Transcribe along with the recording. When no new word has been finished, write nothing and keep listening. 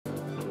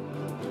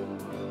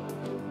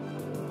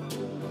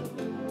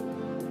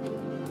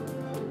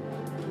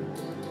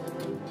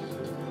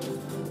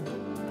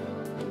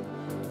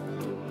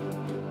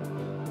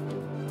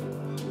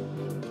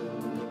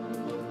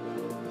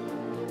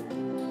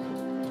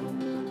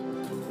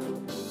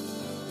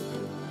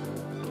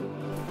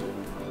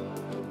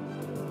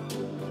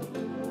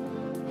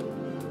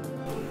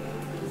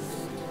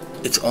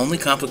It's only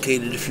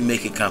complicated if you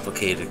make it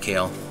complicated,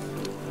 Kale.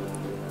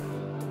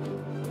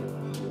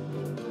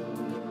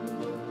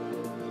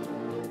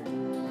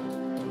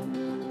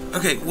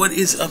 Okay, what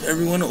is up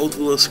everyone?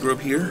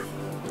 OldWillowScrub here.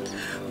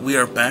 We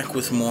are back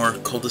with more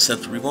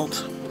Culdcept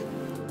Revolt.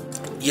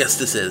 Yes,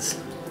 this is.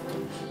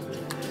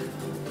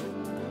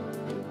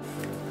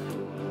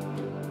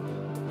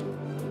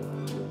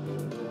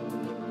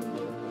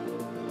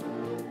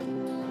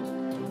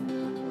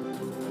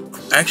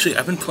 Actually,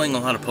 I've been playing a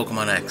lot of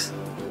Pokemon X.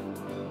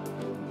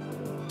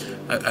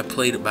 I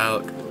played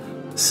about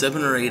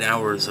 7 or 8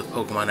 hours of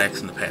Pokemon X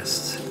in the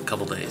past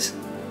couple days.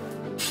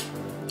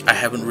 I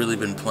haven't really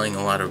been playing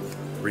a lot of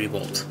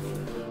Revolt.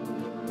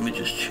 Let me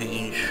just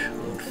change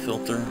one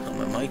filter on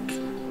my mic.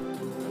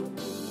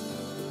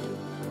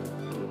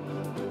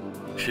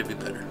 Should be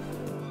better.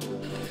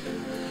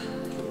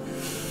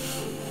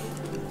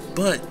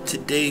 But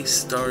today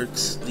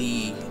starts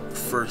the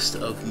first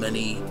of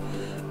many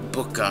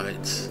book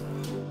guides,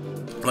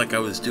 like I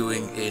was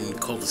doing in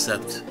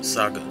Culdcept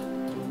Saga.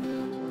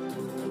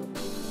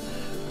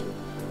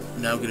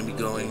 Now I'm going to be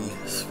going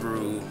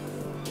through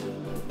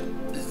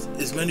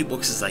as many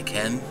books as I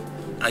can.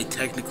 I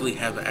technically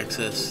have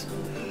access,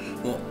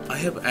 well, I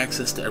have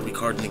access to every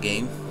card in the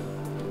game,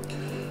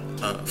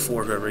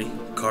 4 of every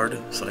card,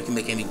 so I can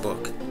make any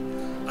book.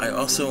 I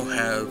also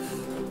have,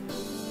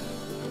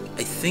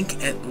 I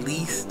think, at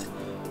least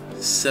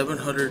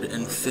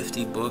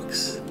 750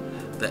 books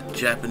that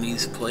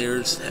Japanese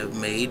players have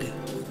made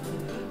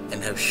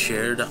and have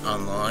shared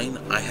online.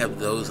 I have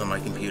those on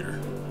my computer.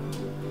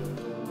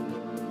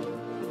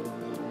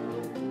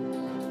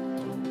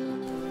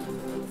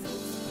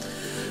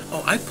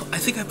 Oh, I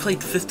think I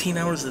played 15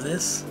 hours of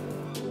this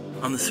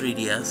on the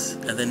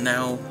 3DS, and then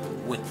now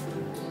with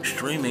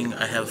streaming,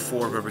 I have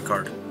 4 of every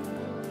card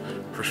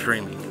for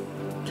streaming.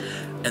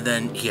 And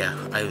then, yeah,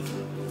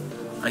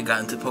 I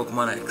got into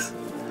Pokemon X,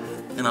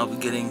 and I'll be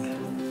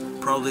getting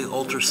probably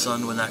Ultra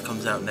Sun when that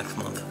comes out next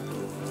month.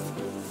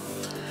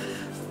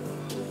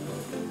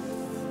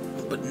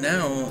 But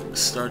now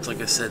starts,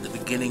 like I said, the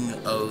beginning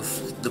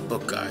of the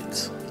book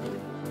guides.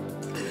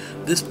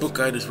 This book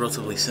guide is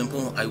relatively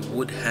simple. I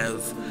would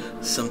have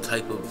some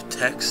type of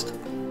text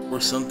or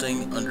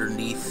something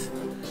underneath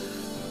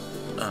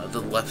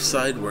the left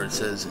side where it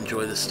says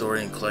enjoy the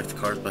story and collect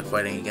cards by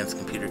fighting against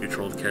computer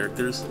controlled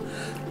characters.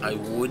 I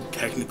would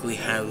technically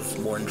have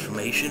more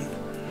information,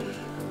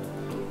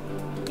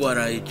 but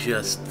I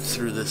just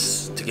threw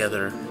this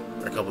together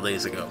a couple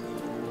days ago,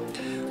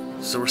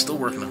 so we're still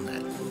working on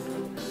that.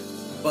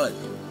 But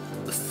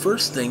the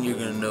first thing you're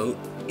going to note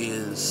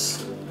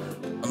is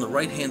on the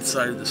right hand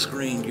side of the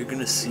screen, you're going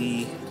to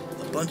see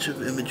a bunch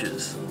of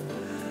images.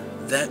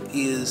 That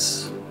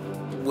is,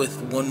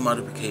 with one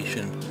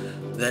modification,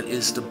 that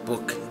is the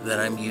book that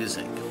I'm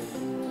using.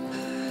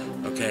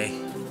 Okay,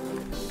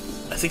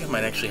 I think I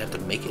might actually have to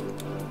make it.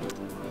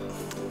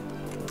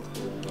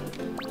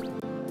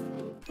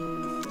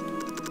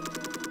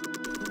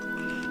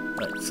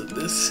 Right, so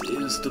this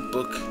is the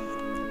book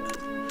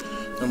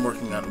I'm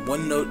working on.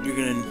 One note, you're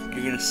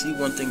gonna see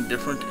one thing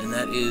different, and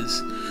that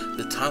is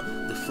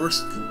the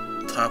first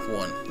top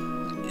one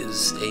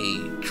is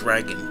a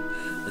dragon.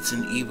 It's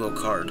an Evo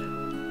card.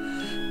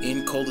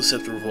 In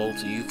Culdcept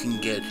Revolt, you can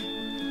get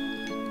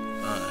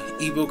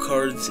Evo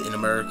cards in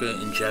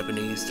America. In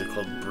Japanese, they're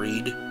called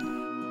Breed.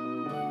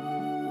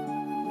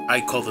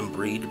 I call them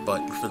Breed,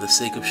 but for the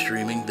sake of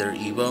streaming, they're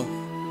Evo.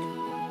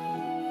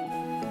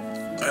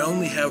 I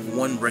only have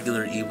one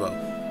regular Evo.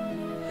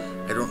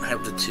 I don't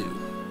have the 2.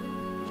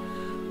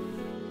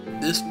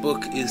 This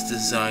book is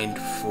designed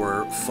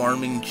for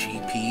farming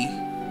GP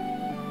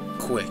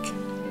quick.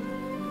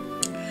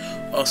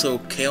 Also,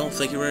 Kale,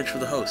 thank you very much for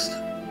the host.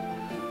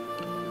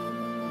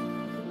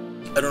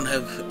 I don't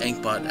have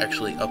Ankbot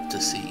actually up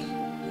to see.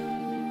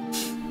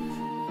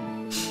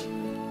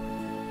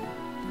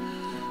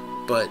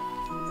 But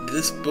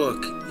this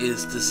book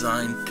is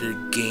designed to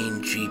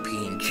gain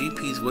GP, and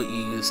GP is what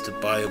you use to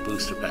buy a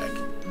booster pack.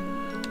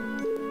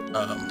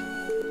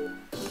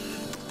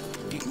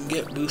 You can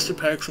get booster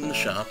packs from the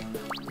shop.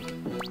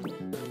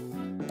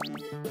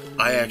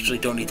 I actually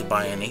don't need to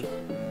buy any,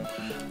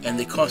 and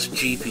they cost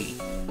GP.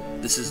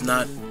 This is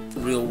not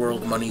real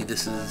world money,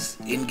 this is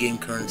in-game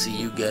currency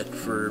you get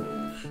for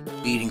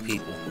beating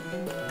people.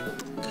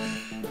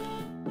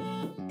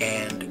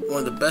 And one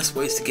of the best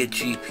ways to get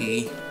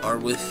GP are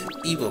with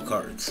Evo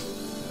cards.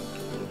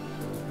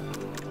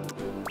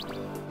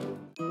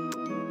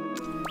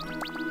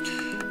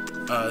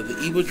 The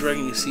Evo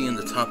Dragon you see in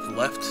the top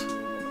left,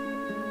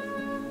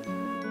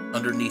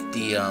 underneath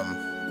the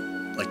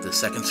like the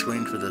second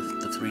screen for the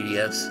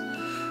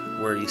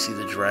 3DS, where you see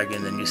the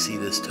dragon and you see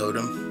this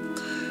totem.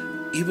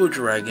 Evo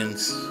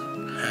Dragons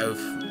have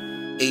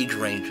age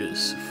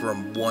ranges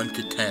from 1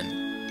 to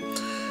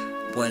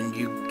 10. When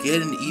you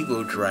get an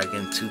Evo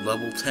Dragon to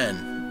level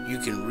 10, you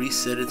can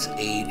reset its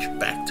age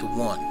back to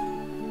 1.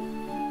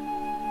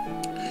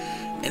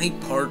 Any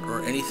part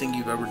or anything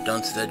you've ever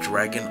done to that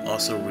dragon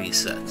also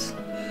resets.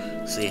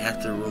 So you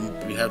have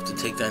to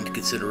take that into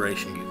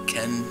consideration. You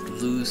can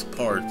lose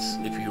parts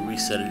if you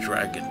reset a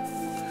dragon.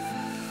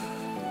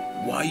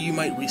 Why you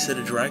might reset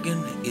a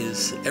dragon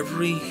is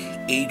every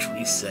age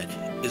reset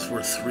is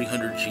worth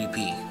 300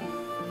 GP.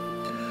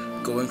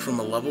 Going from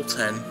a level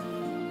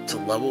 10 to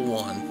level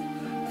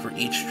 1 for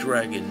each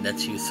dragon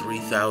nets you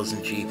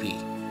 3000 GP.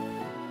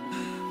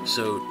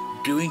 So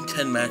doing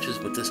 10 matches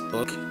with this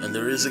book, and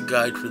there is a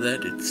guide for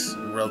that, it's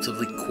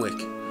relatively quick.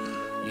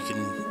 You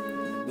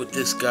can, with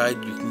this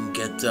guide, you can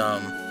get, I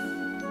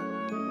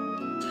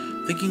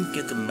think you can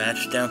get the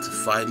match down to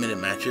 5-minute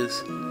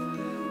matches.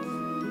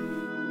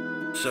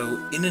 So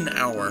in an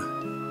hour,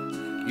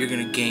 you're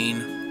going to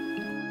gain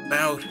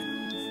about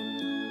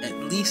at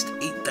least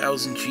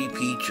 8,000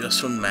 GP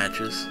just from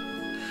matches,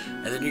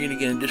 and then you're going to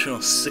get an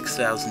additional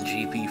 6,000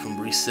 GP from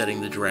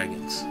resetting the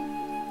dragons.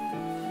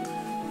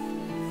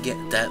 Get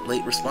that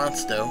late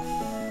response though.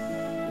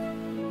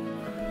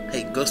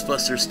 Hey,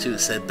 Ghostbusters 2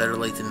 said better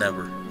late than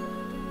never.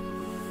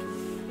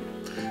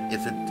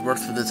 If it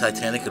worked for the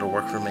Titanic, it'll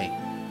work for me.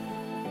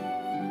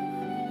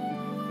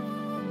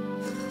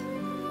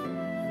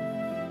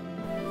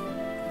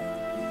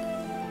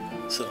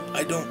 So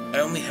I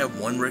only have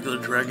one regular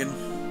dragon,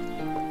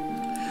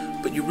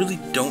 but you really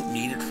don't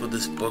need it for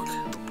this book.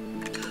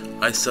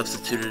 I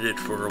substituted it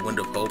for a Wind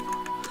of Hope,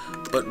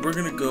 but we're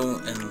gonna go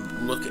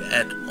and look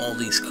at all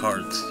these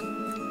cards.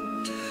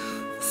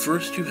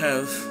 First you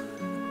have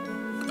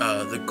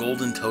the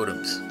golden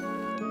totems.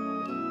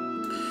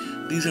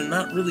 These are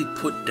not really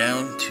put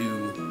down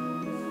to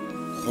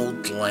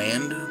hold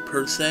land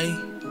per se.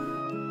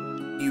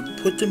 You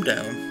put them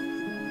down,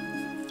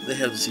 they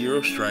have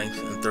 0 strength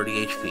and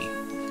 30 HP.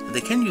 And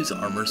they can use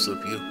armor, so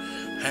if you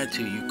had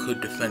to, you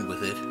could defend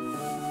with it.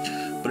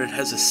 But it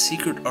has a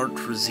secret art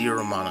for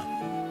 0 mana.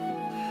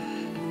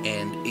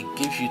 And it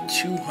gives you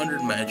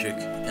 200 magic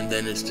and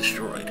then is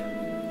destroyed.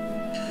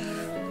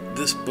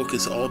 This book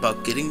is all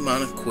about getting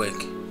mana quick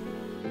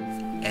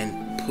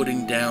and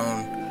putting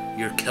down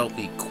your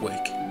Kelpie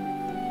quick.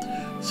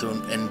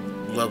 And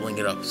leveling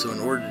it up. So in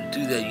order to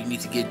do that, you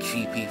need to get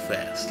GP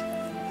fast.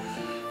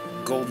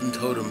 Golden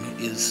Totem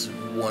is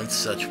one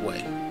such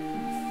way.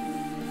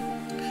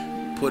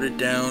 Put it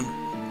down,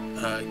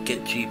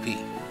 get GP.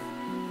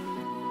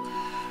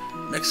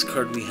 Next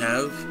card we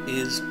have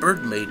is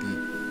Bird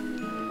Maiden.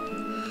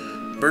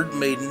 Bird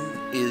Maiden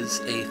is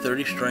a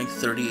 30 strength,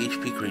 30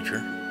 HP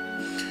creature,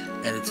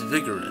 and it's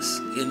vigorous.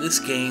 In this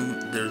game,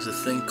 there's a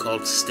thing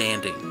called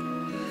standing.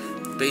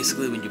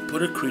 Basically, when you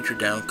put a creature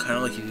down, kind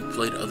of like if you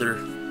played other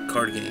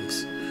card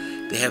games,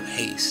 they have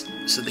haste,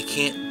 so they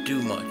can't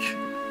do much.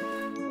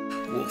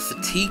 Well,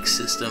 fatigue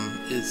system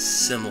is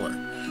similar.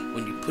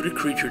 When you put a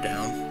creature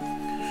down,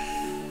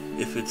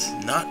 if it's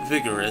not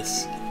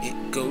vigorous, it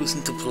goes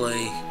into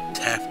play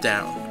tapped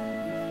down.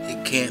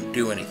 It can't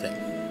do anything.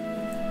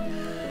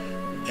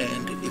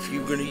 And if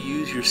you're going to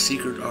use your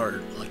secret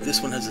art, like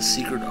this one has a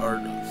secret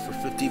art for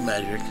 50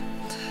 magic,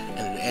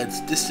 and it adds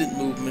distant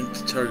movement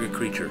to target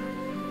creature,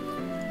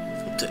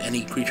 to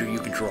any creature you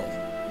control.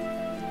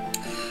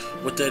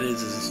 What that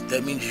is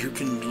that means you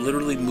can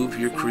literally move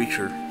your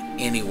creature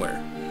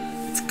anywhere.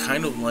 It's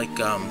kind of like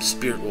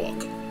Spirit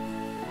Walk.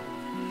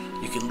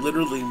 You can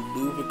literally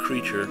move a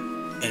creature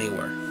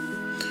anywhere.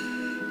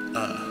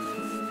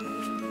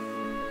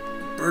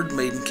 Bird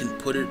Maiden can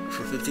put it,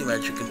 for 50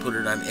 magic, can put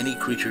it on any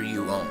creature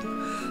you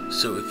own.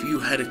 So if you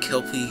had a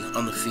Kelpie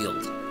on the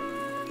field,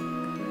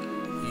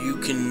 you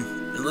can,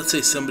 and let's say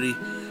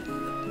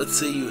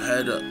you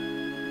had a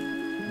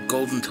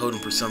Golden Totem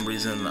for some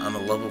reason on a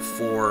level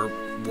 4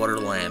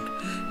 waterland,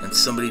 and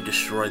somebody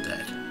destroyed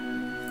that.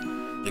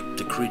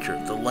 The creature.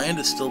 The land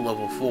is still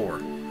level 4.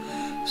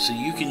 So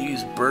you can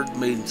use Bird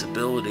Maiden's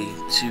ability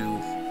to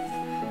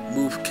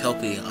move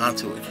Kelpie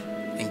onto it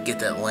and get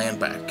that land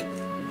back.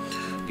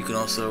 You can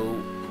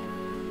also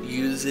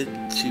use it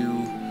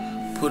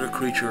to put a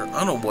creature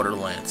on a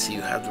waterland, so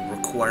you have the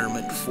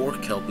requirement for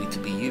Kelpie to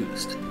be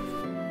used.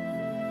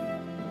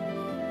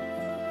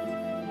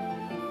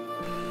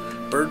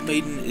 Bird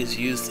Maiden is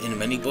used in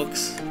many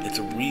books. It's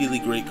a really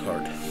great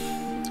card.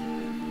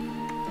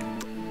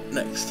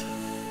 Next.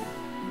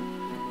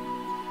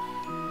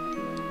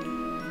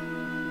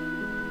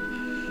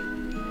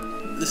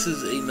 This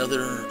is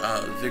another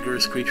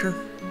vigorous creature.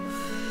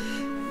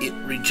 It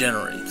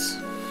regenerates.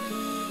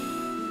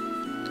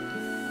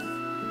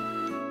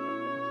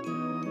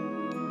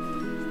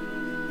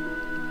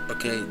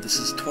 Okay, this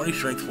is 20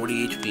 strength,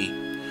 40 HP.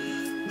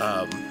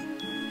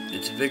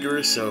 It's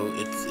vigorous, so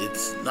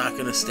it's not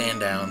going to stand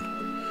down,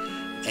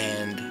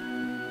 and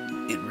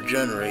it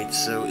regenerates.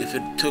 So if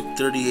it took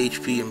 30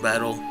 HP in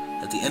battle,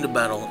 at the end of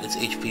battle, its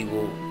HP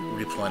will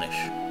replenish.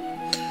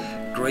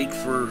 Great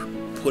for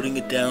putting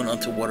it down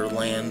onto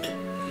waterland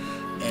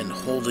and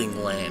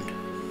holding land.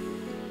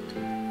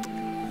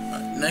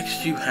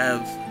 Next you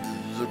have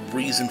the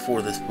reason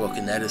for this book,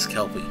 and that is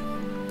Kelpie.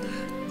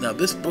 Now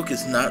this book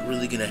is not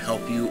really going to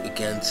help you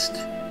against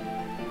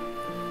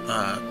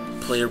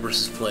player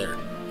versus player.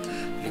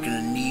 You're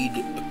going to need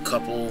a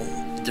couple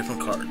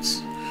different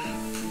cards.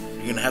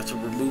 you're going to have to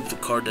remove the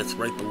card that's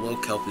right below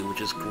Kelpie, which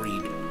is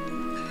Greed.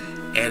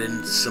 Add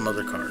in some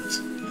other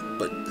cards.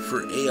 But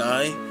for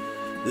AI,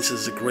 this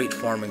is a great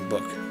farming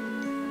book.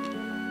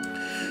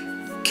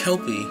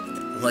 Kelpie,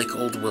 like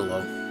Old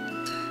Willow,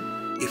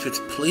 if it's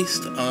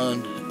placed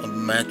on a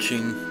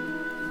matching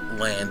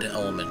land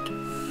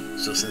element,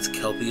 so since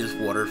Kelpie is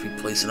water, if you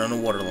place it on a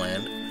water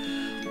land,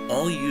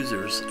 all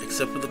users,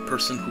 except for the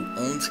person who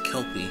owns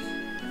Kelpie,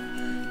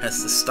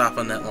 has to stop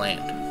on that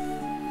land.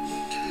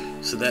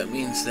 So that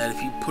means that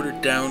if you put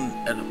it down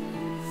at a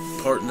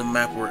part in the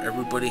map where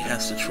everybody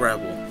has to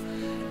travel,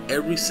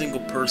 every single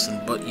person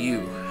but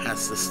you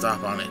has to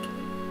stop on it.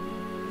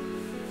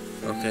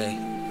 Okay?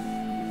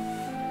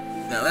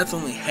 Now that's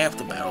only half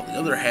the battle. The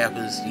other half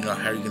is, you know,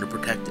 how are you going to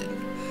protect it?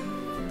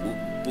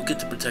 We'll get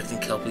to protecting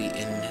Kelpie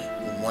in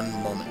one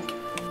moment.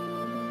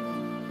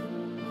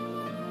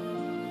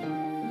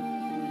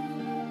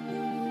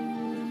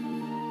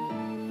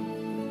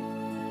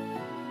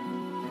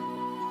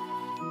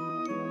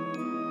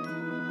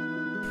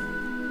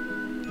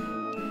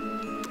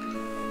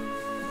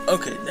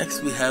 Okay,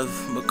 next we have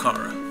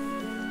Makara.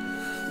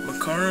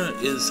 Makara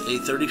is a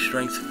 30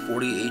 strength,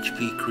 40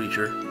 HP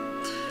creature.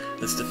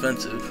 It's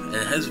defensive, and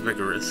it has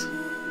vigorous.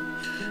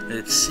 And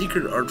its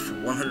secret art for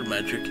 100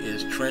 magic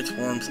is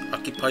transforms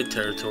occupied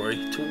territory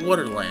to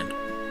waterland.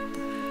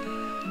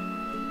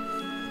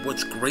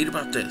 What's great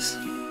about this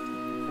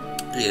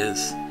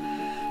is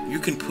you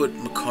can put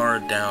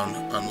Makara down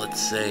on,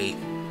 let's say,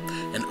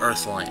 an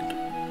earthland.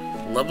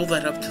 Level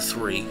that up to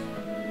 3.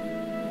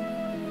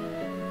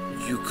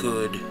 You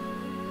could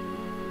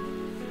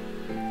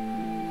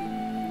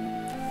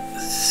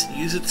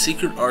use its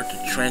secret art to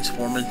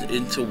transform it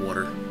into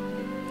water,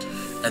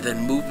 and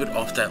then move it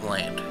off that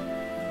land.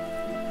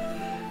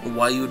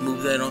 Why you would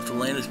move that off the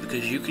land is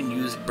because you can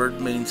use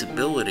Birdmaiden's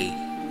ability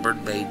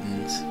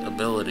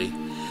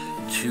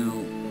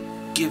to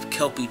give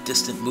Kelpie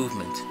distant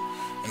movement,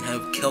 and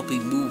have Kelpie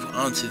move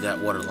onto that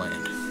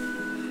waterland.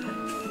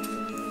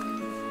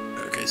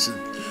 Okay, so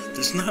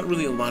there's not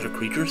really a lot of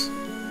creatures.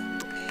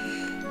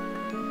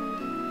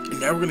 And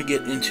now we're going to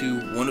get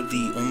into one of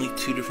the only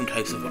 2 different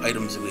types of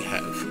items that we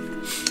have.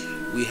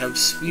 We have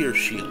Sphere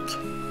Shield.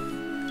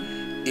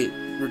 It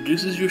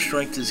reduces your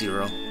strength to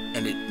 0,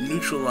 and it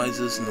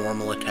neutralizes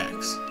normal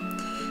attacks.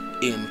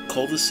 In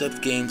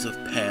Culdcept games of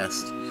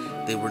past,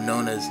 they were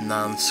known as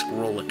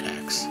non-scroll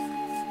attacks.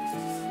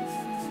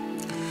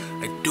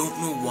 I don't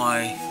know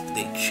why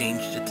they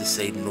changed it to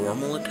say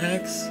normal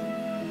attacks,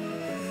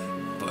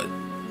 but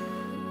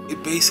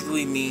it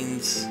basically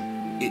means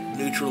it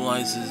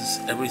neutralizes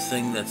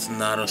everything that's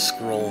not a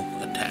scroll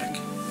attack.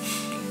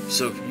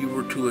 So if you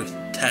were to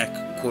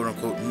attack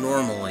quote-unquote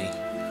normally,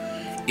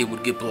 it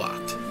would get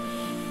blocked.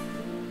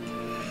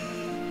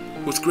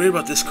 What's great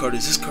about this card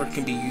is this card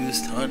can be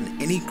used on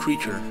any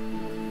creature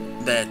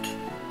that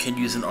can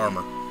use an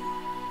armor.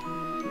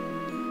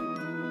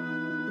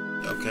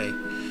 Okay,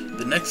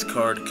 the next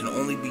card can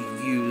only be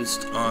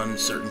used on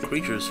certain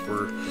creatures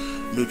for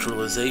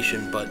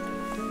neutralization, but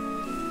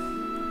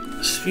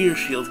Sphere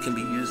Shield can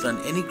be used on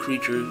any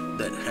creature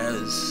that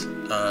has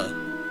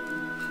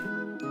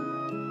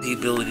the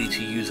ability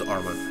to use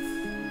armor.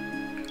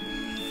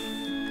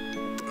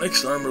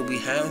 Next armor we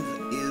have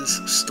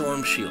is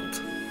Storm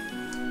Shield.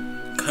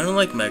 Kind of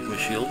like Magma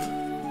Shield,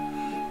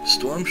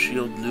 Storm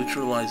Shield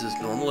neutralizes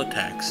normal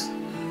attacks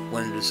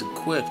when it is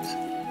equipped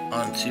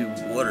onto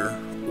water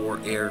or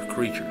air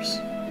creatures.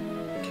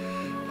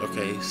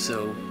 Okay,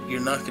 so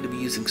you're not going to be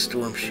using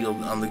Storm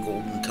Shield on the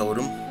Golden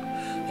Totem,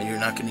 and you're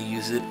not going to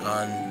use it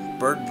on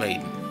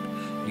Birdmaiden.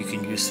 You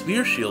can use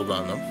Sphere Shield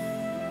on them,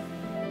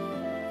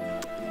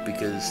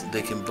 because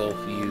they can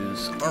both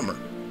use armor.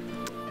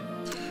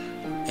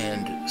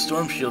 And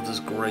Storm Shield is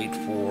great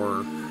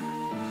for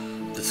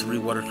the 3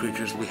 water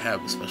creatures we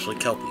have, especially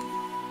Kelpie.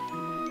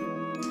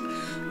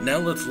 Now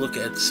let's look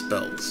at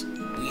spells.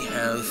 We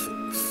have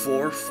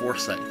 4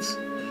 Foresights.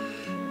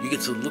 You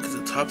get to look at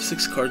the top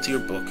 6 cards of your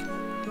book,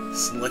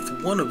 select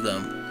one of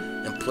them,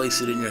 and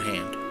place it in your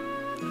hand.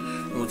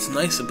 And what's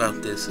nice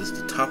about this is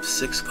the top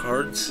 6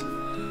 cards,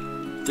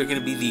 they're going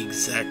to be the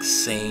exact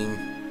same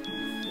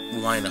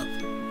lineup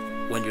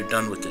when you're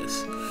done with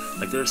this.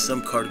 Like there are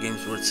some card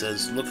games where it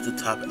says, look at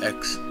the top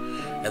X,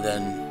 and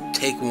then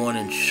take one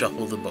and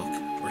shuffle the book,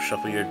 or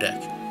shuffle your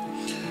deck.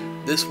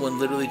 This one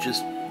literally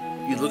just,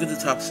 you look at the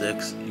top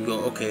 6, you go,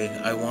 okay,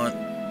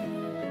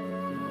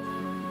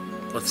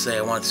 let's say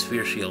I want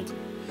Sphere Shield,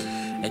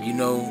 and you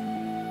know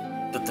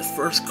that the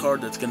first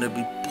card that's going to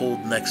be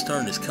pulled next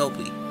turn is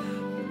Kelpie.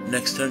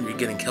 Next turn you're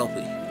getting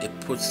Kelpie. It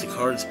puts the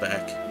cards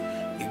back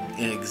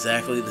in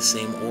exactly the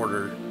same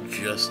order,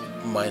 just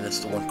minus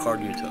the 1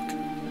 card you took.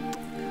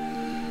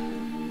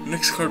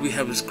 Next card we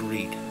have is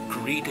Greed.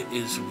 Greed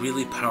is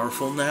really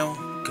powerful now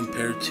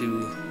compared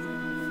to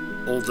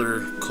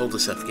older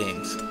Culdcept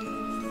games.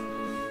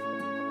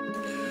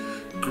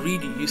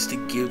 Greed used to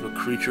give a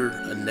creature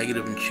a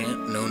negative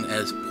enchant known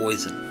as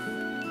Poison.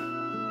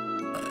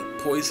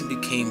 Poison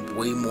became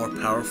way more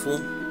powerful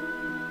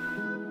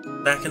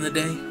back in the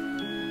day.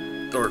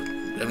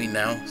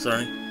 Now,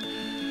 sorry.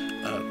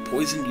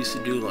 Poison used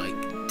to do like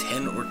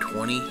 10 or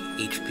 20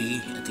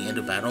 HP at the end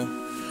of battle.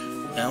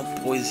 Now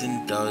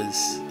poison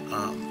does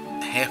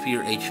half of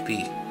your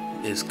HP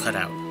is cut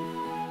out.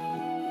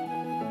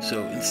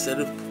 So instead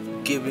of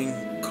giving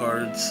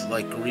cards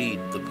like Greed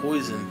the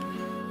poison,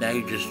 now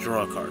you just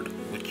draw a card,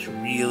 which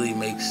really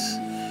makes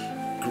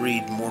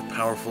Greed more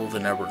powerful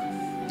than ever.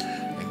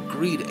 And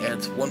Greed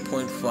adds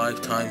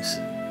 1.5 times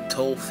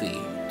toll fee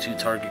to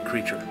target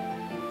creature.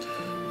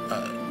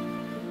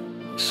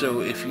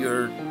 So if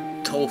your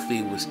toll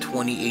fee was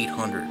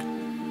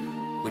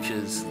 2,800, which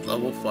is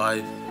level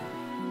 5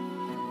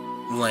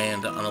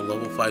 land on a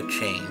level 5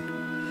 chain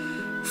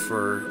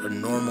for a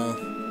normal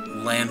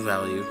land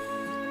value,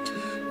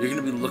 you're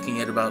going to be looking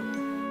at about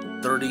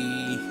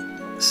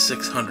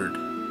 3,600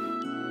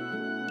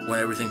 when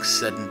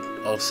everything's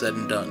all said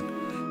and done,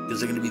 because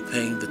they're going to be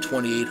paying the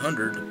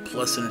 2,800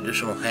 plus an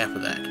additional half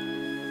of that.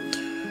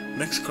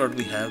 Next card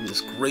we have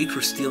is great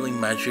for stealing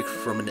magic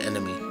from an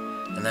enemy,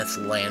 and that's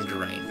Land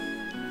Drain.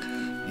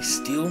 You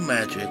steal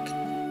magic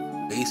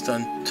based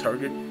on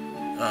target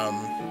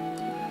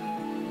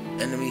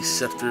enemy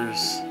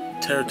scepter's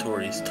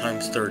territories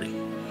times 30.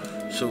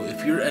 So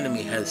if your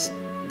enemy has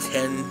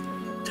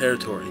 10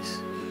 territories,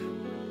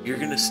 you're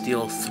going to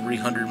steal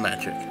 300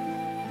 magic.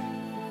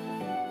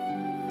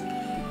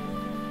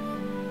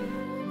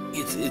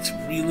 It's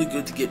really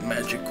good to get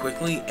magic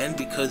quickly, and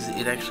because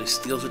it actually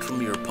steals it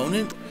from your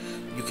opponent,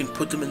 you can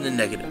put them in the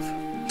negative.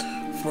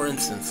 For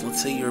instance,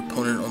 let's say your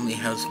opponent only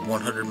has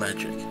 100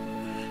 magic,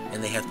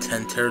 and they have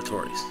 10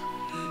 territories.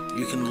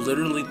 You can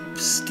literally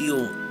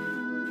steal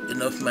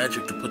enough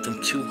magic to put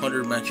them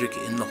 200 magic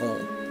in the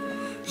hole.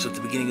 So at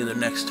the beginning of their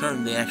next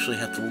turn, they actually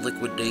have to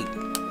liquidate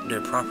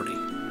their property.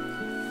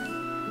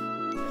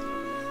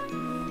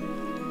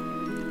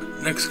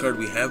 Next card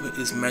we have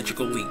is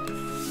Magical Leap.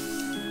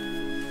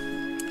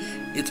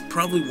 It's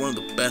probably one of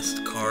the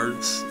best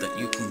cards that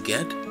you can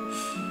get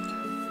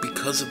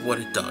because of what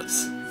it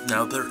does.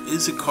 Now there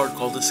is a card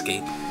called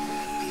Escape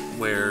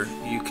where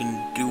you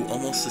can do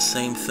almost the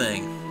same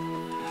thing,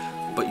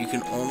 but you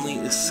can only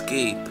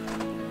escape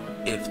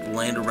if the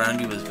land around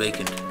you is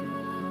vacant.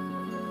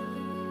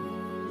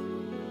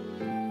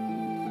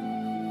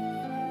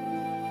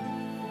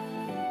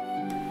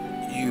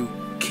 You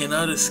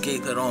cannot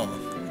escape at all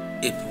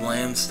if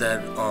lands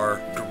that are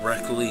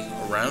directly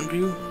around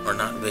you are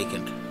not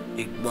vacant.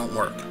 It won't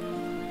work.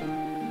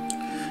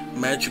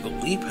 Magical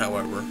Leap,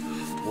 however,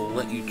 will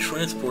let you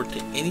transport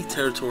to any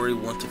territory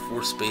 1 to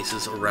 4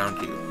 spaces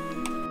around you.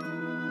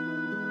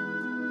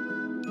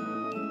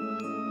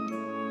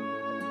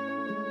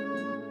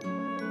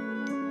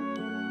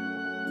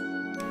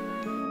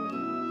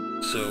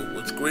 So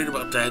what's great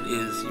about that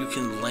is you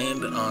can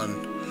land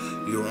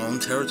on your own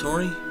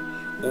territory,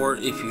 or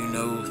if you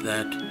know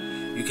that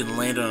you can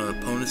land on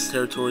an opponent's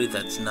territory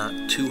that's not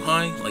too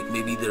high, like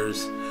maybe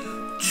there's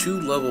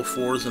 2 level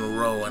 4s in a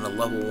row and a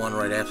level 1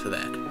 right after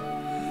that,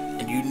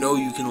 and you know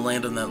you can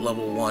land on that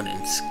level 1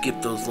 and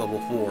skip those level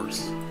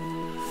 4s.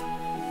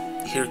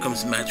 Here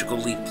comes Magical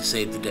Leap to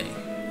save the day.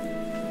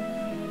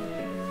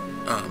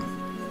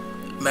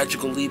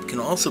 Magical Leap can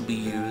also be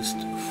used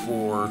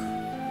for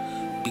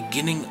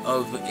beginning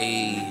of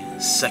a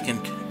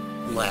second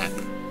lap,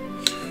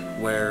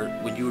 where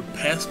when you would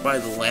pass by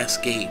the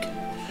last gate,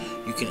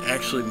 you can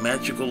actually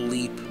Magical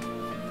Leap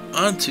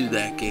onto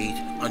that gate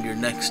on your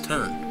next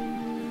turn.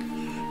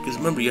 Because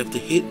remember, you have to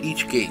hit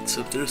each gate.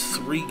 So if there's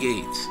 3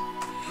 gates,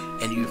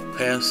 and you've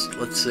passed,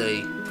 let's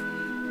say,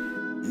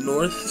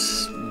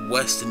 north,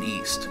 west, and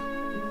east,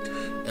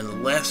 and the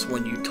last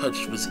one you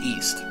touched was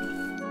east.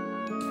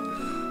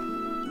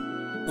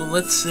 Well,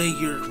 let's say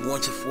you're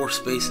 1 to 4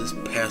 spaces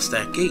past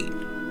that gate.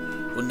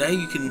 Well, now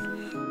you can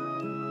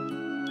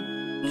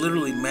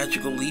literally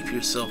Magical Leap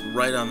yourself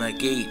right on that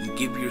gate and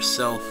give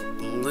yourself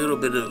a little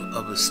bit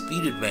of a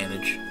speed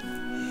advantage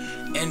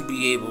and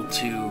be able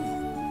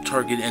to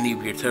target any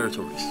of your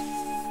territories.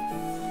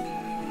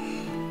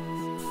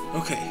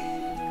 Okay,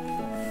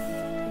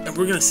 and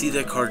we're going to see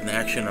that card in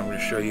action. I'm going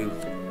to show you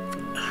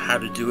how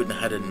to do it and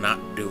how to not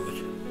do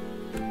it.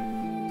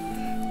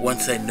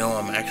 Once I know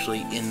I'm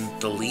actually in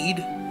the lead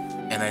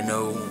and I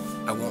know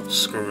I won't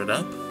screw it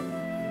up,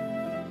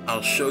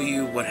 I'll show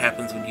you what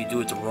happens when you do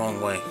it the wrong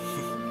way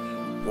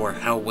or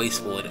how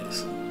wasteful it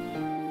is.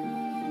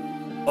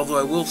 Although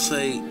I will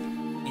say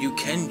you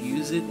can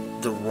use it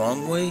the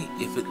wrong way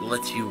if it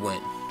lets you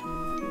win.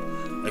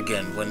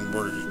 Again, when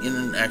we're in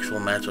an actual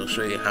match, I'll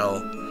show you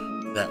how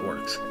that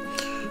works.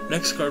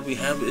 Next card we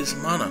have is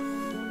Mana.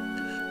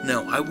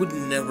 Now, I would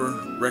never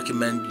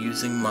recommend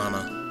using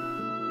Mana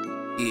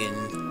in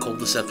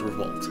Culdcept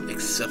Revolt,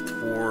 except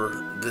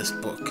for this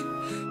book,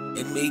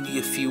 and maybe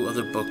a few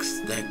other books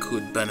that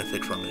could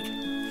benefit from it.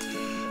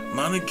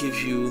 Mana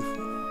gives you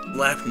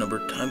lap number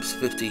times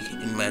 50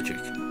 in magic.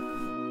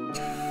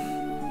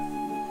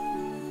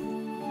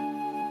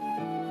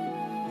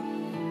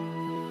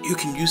 You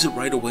can use it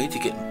right away to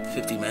get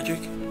 50 magic.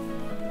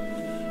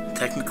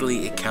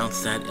 Technically, it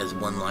counts that as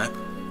 1 lap,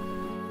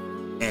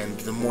 and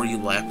the more you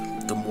lap,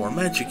 the more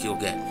magic you'll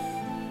get.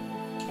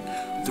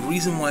 The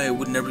reason why I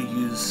would never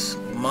use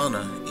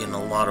mana in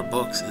a lot of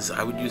books is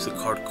I would use a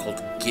card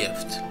called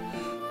Gift.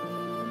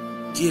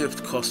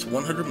 Gift costs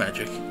 100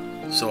 magic,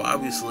 so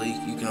obviously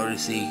you can already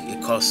see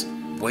it costs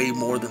way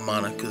more than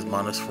mana because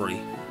mana's free.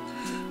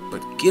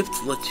 But Gift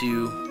lets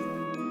you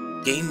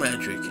gain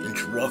magic and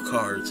draw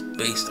cards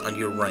based on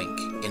your rank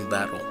in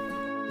battle.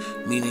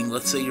 Meaning,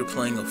 let's say you're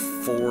playing a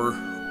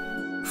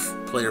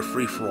 4-player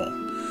free-for-all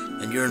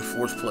and you're in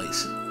 4th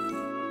place.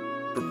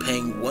 For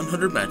paying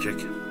 100 magic,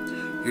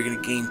 you're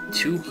going to gain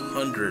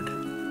 200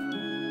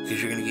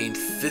 because you're going to gain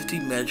 50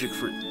 magic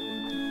for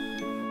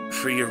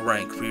your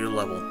rank, for your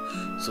level.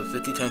 So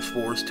 50 times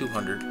 4 is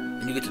 200,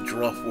 and you get to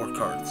draw 4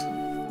 cards.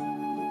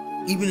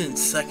 Even in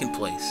 2nd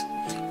place,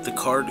 the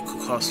card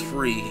costs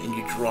free and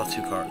you draw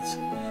 2 cards.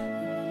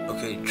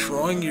 Okay,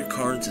 drawing your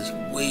cards is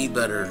way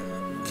better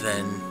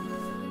than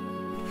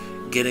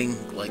getting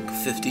like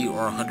 50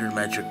 or 100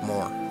 magic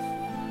more.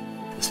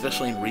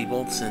 Especially in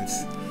Revolt,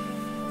 since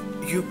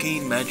you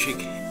gain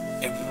magic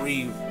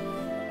every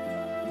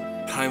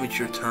time it's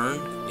your turn.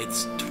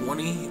 It's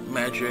 20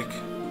 magic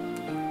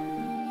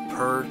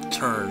per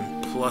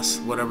turn plus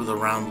whatever the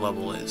round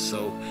level is.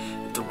 So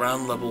if the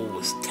round level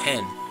was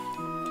 10,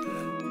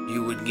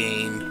 you would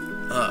gain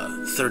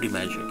 30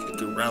 magic. If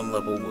the round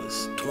level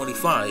was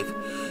 25,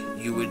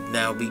 you would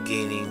now be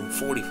gaining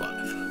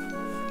 45.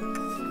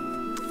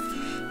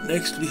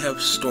 Next we have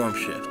Storm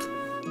Shift.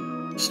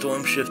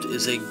 Storm Shift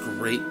is a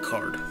great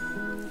card.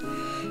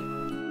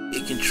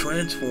 It can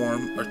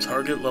transform a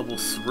target level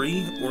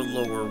 3 or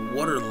lower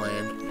water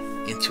land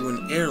into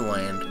an air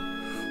land,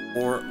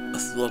 or a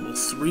level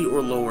 3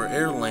 or lower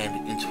air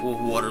land into a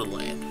water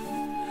land.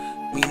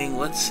 Meaning,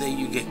 let's say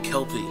you get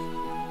Kelpie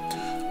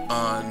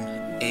on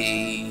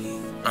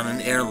an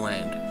air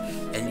land,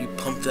 and you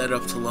pump that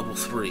up to level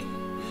 3.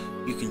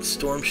 You can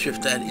Storm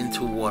Shift that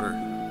into water.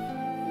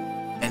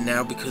 And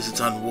now, because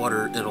it's on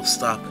water, it'll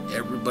stop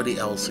everybody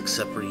else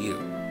except for you.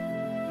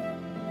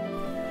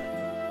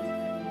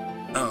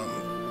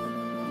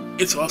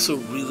 It's also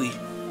really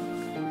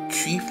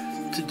cheap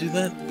to do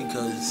that,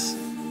 because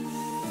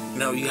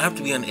now you have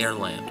to be on air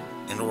land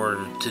in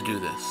order to do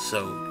this,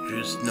 so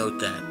just note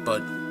that.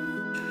 But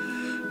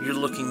you're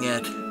looking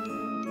at,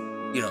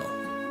 you know,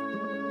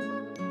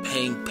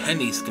 paying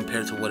pennies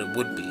compared to what it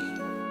would be.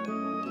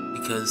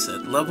 Because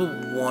at level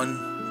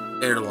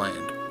 1 air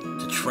land,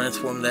 to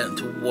transform that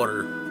into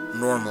water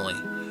normally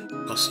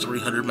costs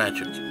 300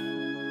 magic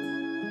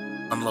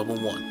on level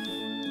 1.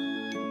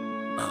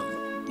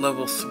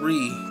 Level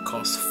 3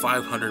 costs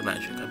 500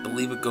 magic. I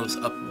believe it goes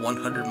up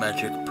 100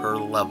 magic per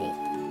level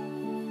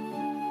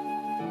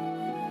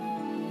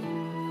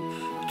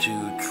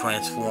to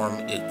transform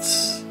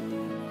its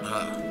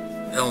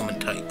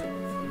element type.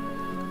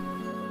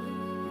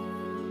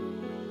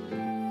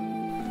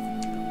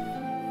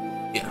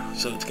 Yeah,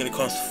 so it's going to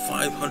cost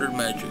 500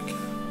 magic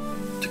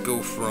to go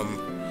from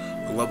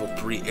a level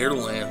 3 air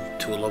land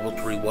to a level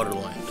 3 water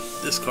land.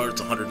 This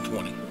card's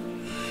 120.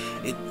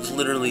 It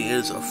literally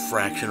is a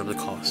fraction of the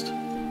cost.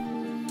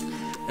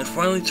 And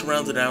finally, to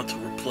round it out, to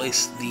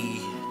replace the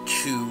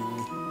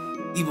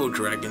 2 Evo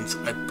Dragons,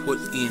 I put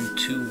in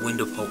 2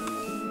 Wind of Hope.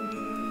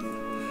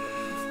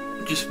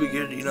 Just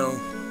figured, you know,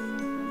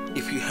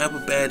 if you have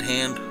a bad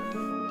hand,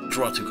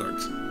 draw 2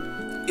 cards.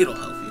 It'll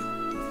help you.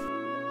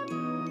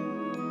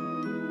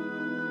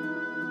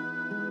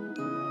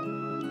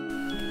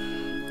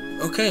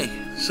 Okay,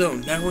 so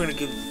now we're going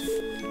to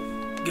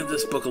give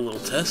this book a little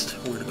test.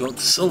 We're going to go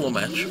into solo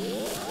match.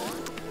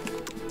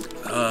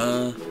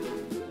 I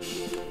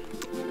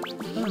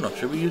don't know,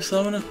 should we use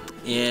Summoner?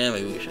 Yeah,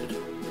 maybe we should.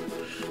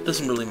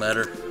 Doesn't really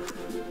matter.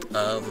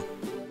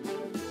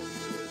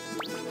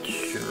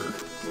 Sure.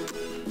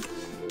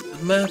 The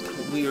map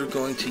we are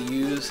going to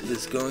use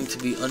is going to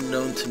be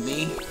unknown to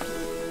me.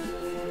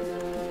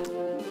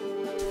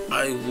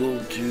 I will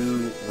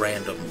do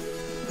random.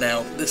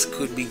 Now, this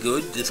could be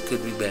good, this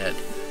could be bad.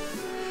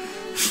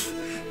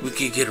 We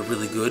could get a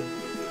really good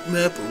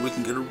map, or we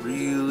can get a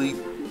really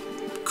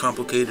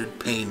complicated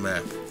pain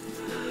map.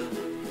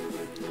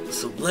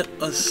 So let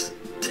us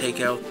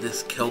take out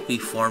this Kelpie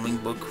farming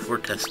book for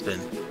test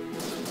spin.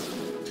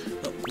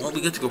 Oh, well,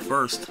 we get to go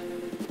first.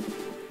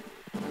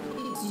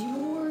 It's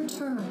your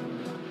turn.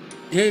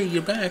 Hey,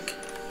 you're back.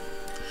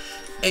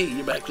 Hey,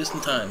 you're back just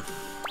in time.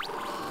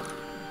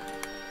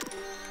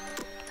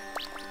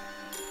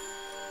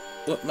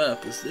 What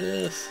map is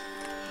this?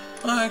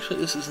 Oh,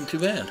 actually, this isn't too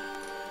bad.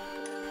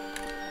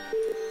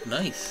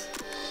 Nice.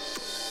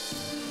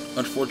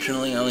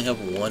 Unfortunately, I only have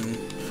 1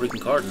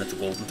 freaking card, and that's a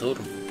golden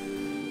totem.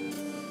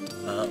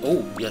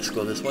 Oh, yes,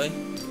 go this way.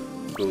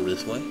 Go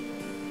this way.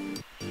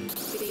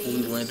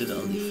 We landed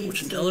on the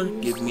fortune teller.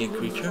 Give me a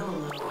creature.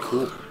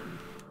 Cool.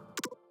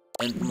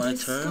 And my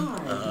turn,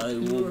 I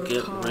will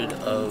get rid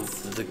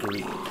of the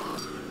greed.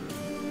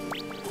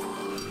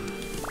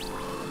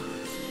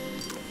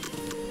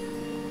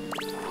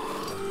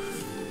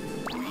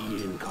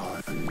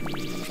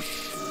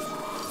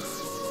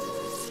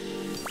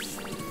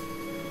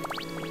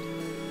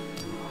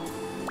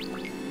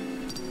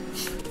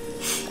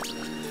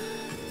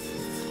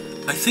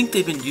 I think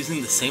they've been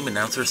using the same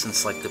announcer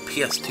since like the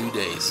PS2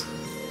 days.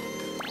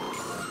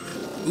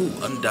 Ooh,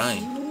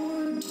 Undying.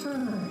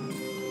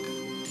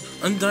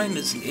 Undying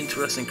is an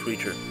interesting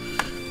creature.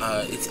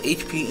 Its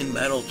HP in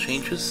battle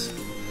changes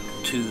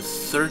to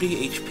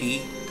 30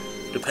 HP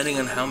depending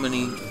on how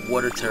many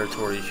water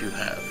territories you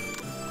have.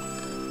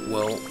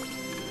 Well,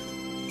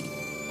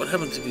 what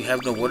happens if you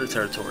have no water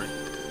territory?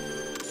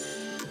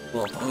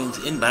 Well, that means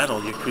in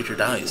battle your creature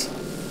dies.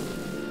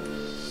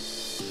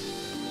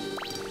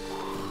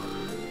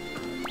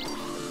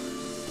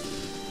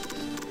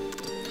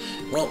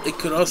 Well, it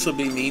could also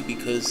be me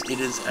because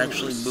it is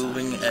actually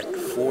moving at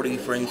 40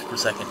 frames per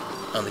second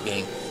on the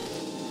game,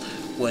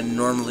 when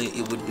normally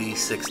it would be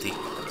 60.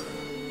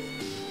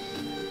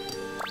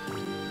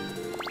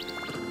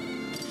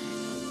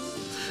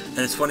 And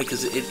it's funny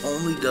because it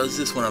only does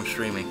this when I'm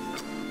streaming.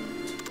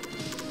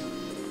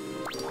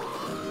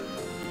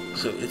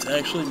 So it's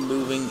actually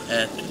moving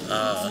at,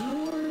 I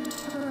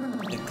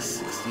think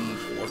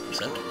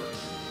 64%.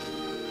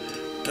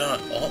 God,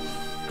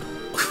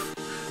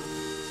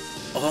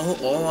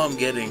 all I'm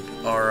getting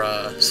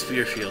are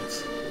sphere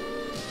shields.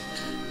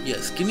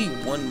 Yes, give me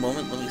one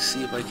moment. Let me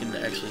see if I can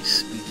actually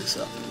speed this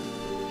up.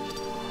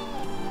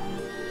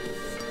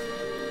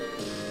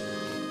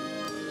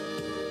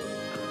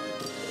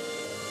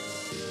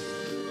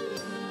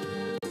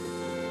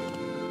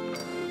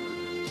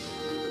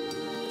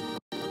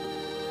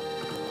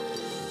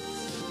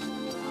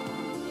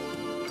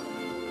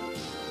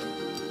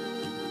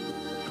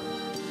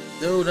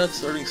 No, not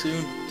starting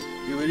soon,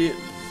 you idiot.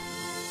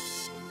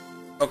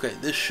 Okay,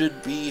 this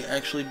should be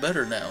actually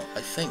better now,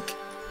 I think.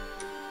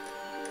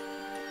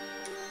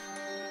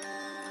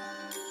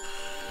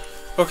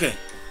 Okay,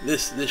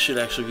 this should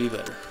actually be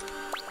better.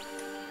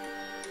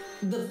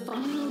 The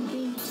final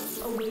gate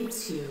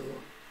awaits you.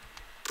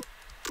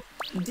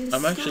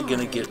 I'm actually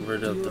gonna get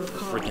rid of the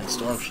freaking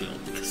storm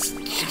shield because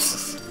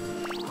Jesus,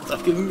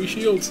 stop giving me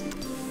shields.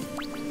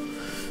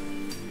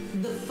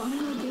 The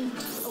final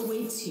gate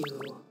awaits you.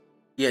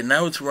 Yeah,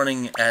 now it's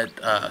running at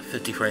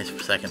 50 frames per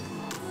second.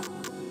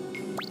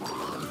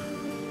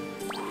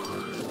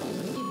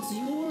 It's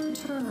your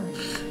turn.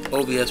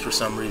 OBS for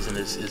some reason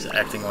is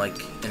acting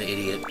like an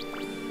idiot.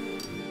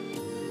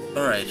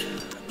 Alright,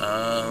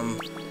 come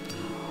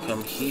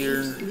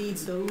here.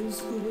 Leads those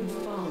who would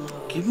follow.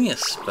 Give me a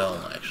spell,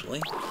 actually.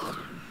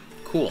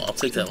 Cool, I'll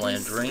take that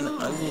land drain.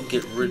 I will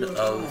get rid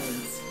of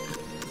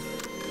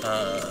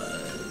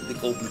the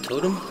golden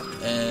totem,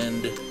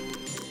 and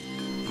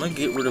I'm gonna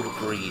get rid of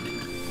greed.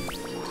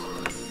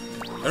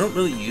 I don't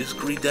really use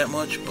greed that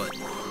much, but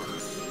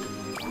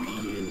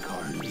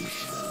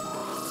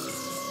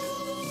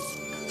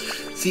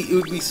see, it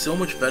would be so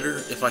much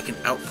better if I can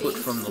output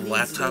from the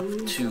laptop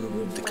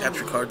to the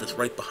capture card that's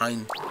right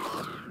behind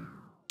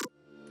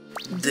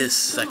this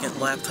second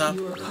laptop.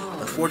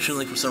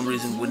 Unfortunately, for some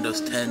reason, Windows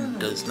 10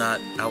 does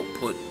not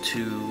output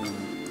to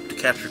the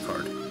capture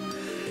card.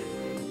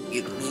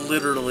 It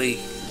literally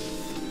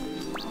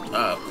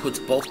puts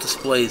both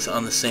displays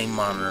on the same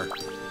monitor.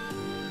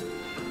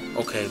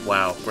 Okay,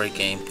 wow, great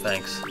game,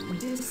 thanks.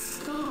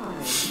 Discard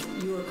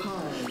your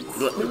cards.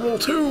 Let me roll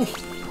two!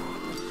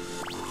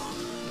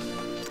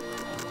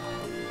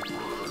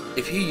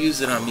 If you use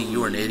it on me,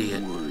 you're an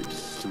idiot.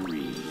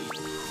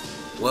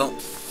 Well,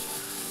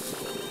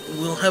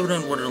 we'll have it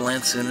on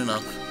Wonderland soon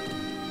enough.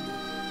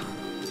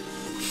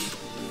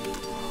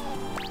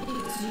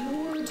 It's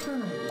your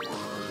turn.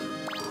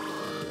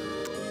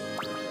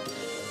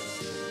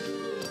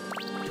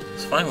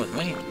 It's fine with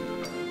me.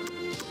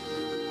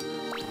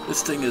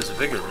 This thing is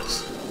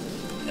vigorous.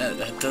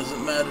 That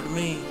doesn't matter to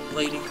me,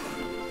 lady.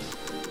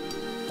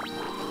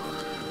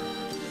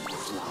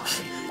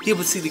 Yeah,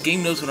 but see, the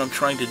game knows what I'm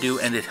trying to do,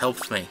 and it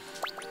helps me.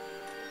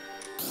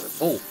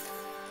 Oh.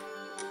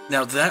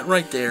 Now that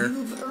right there,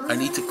 I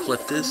need to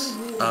clip this.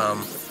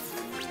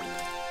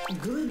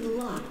 Good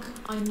luck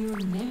on your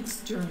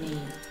next journey.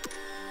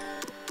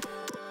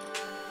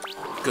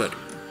 Good.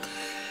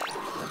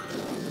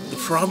 The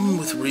problem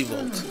with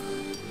Revolt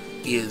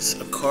is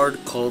a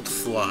card called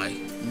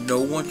Fly.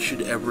 No one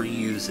should ever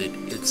use it.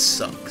 It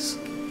sucks.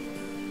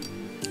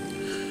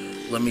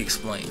 Let me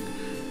explain.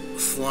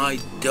 Fly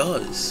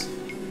does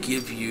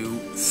give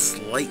you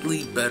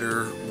slightly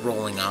better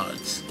rolling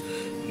odds.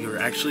 You're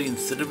actually,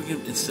 instead of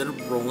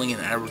rolling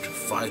an average of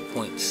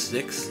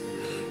 5.6,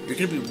 you're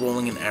going to be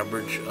rolling an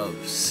average of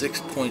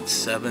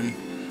 6.7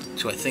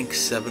 to I think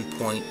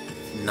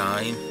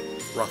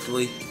 7.9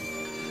 roughly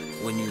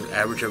when you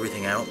average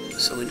everything out.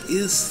 So it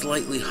is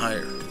slightly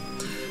higher.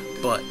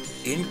 But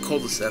in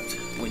Culdcept,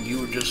 when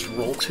you just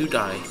roll 2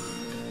 die,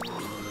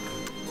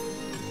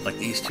 like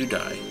these 2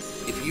 die,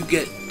 if you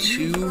get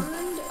 2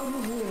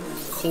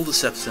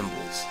 Culdcept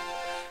symbols,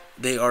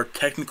 they are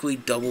technically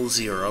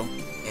 00,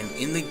 and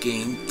in the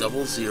game,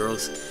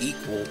 00s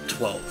equal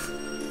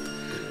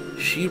 12.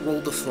 She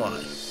rolled a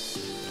fly,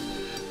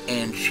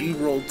 and she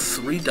rolled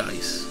 3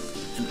 dice,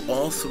 and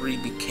all 3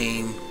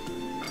 became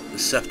the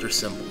scepter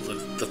symbol,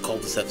 the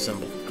Culdcept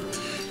symbol,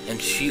 and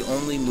she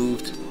only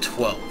moved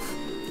 12.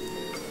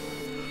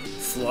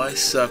 Fly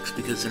sucks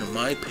because, in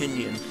my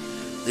opinion,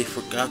 they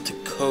forgot to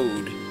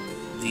code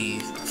the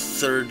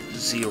third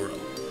 0.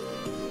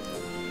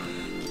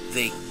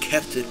 They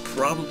kept it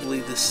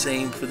probably the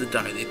same for the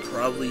die. They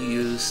probably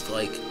used,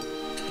 like,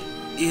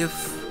 if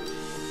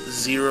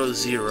 0,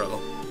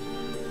 0,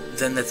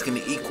 then that's going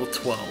to equal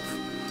 12.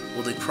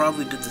 Well, they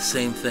probably did the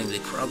same thing. They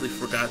probably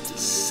forgot to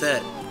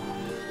set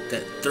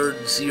that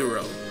third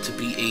 0 to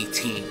be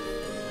 18.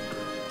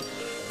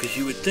 Because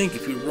you would think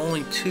if you're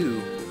rolling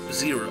 2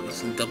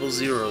 zeros and double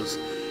zeros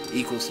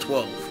equals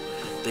 12,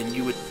 then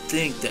you would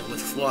think that with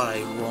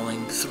Fly,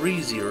 rolling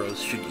 3 zeros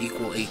should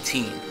equal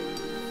 18.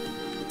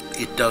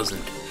 It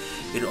doesn't.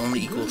 It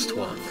only equals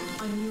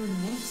 12. On your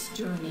next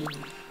journey.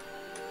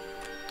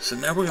 So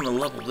now we're going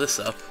to level this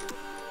up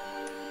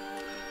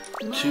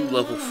to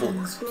level 4.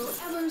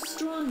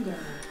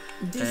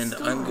 And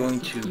I'm going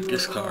to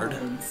discard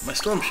my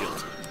Storm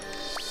Shield.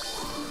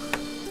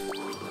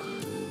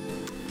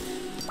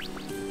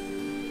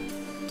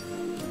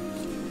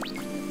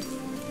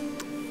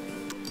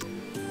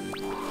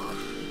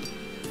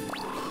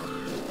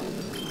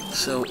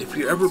 So if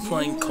you're ever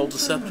playing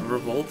Culdcept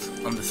Revolt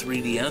on the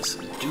 3DS,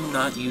 do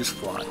not use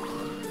Fly.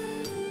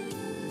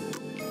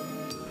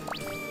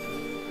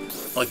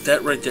 Like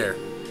that right there.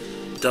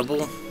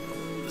 Double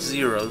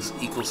zeros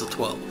equals a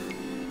 12.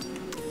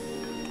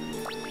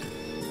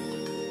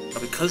 Now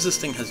because this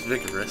thing has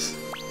Vigorous,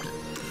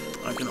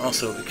 I can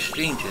also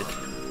exchange it.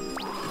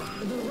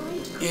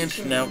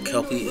 And now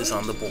Kelpie is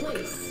on the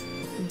board.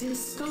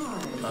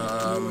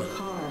 I'm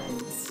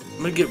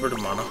gonna get rid of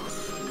mana,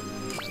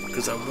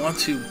 because I want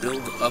to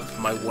build up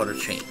my water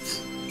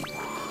chains.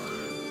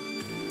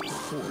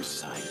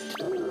 Foresight.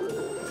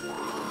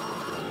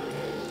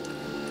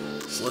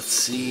 So let's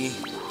see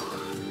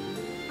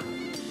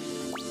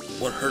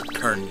what her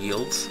turn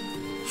yields.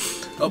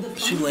 Oh,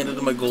 she landed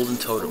on my golden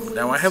totem.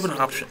 Now I have an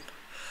option.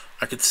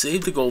 I could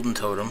save the golden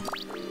totem.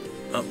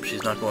 Oh,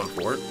 she's not going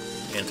for it.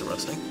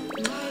 Interesting.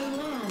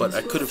 But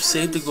I could have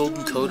saved the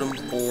golden totem,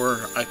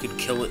 or I could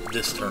kill it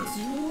this turn.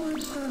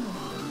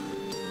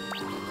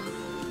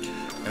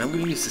 And I'm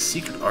going to use the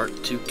secret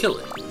art to kill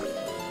it.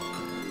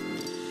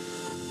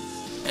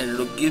 And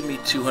it'll give me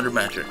 200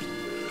 magic.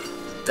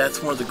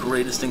 That's one of the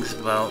greatest things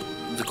about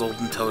the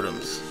golden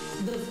totems.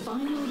 The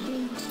final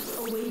gate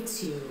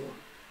awaits you.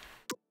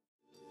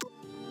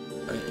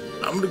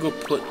 I'm going to go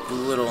put the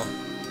little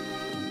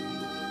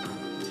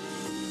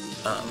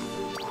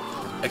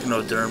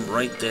Echinoderm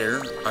right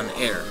there on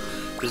air.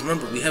 Because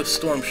remember, we have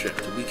Storm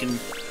Shift. We can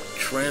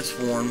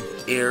transform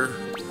air,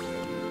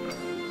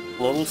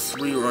 level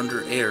 3 or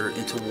under air,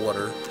 into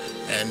water,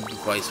 and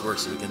vice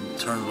versa. We can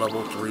turn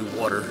level 3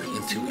 water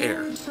into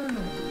air.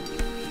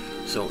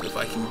 So if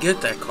I can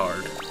get that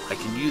card, I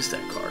can use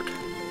that card.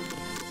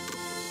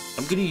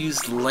 I'm going to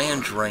use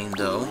Land Drain,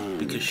 though,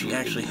 because she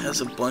actually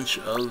has a bunch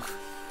of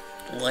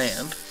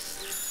land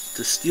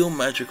to steal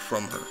magic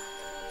from her.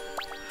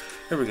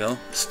 There we go.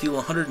 Steal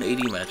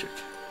 180 magic.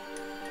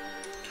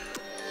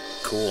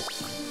 Cool.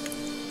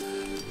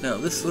 Now,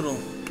 this little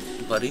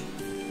buddy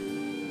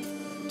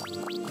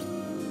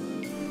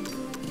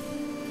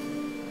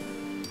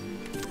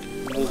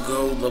will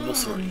go level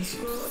 3.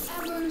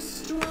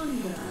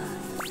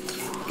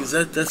 Because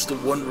that's the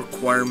one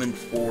requirement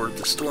for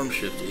the Storm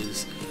Shift,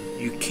 is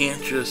you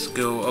can't just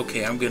go,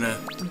 okay, I'm gonna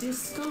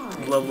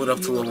level it up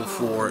to level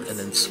 4 and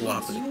then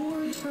swap it.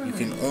 You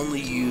can only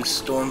use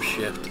Storm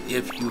Shift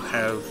if you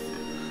have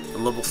a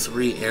level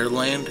 3 air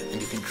land,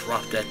 and you can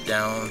drop that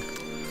down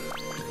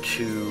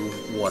to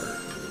water.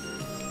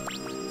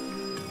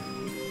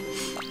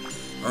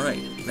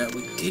 Alright, now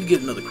we did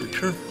get another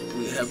creature.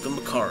 We have the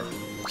Makara.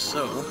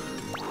 So,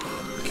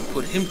 we can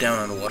put him down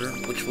on water,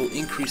 which will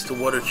increase the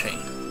water chain.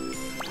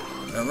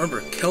 Now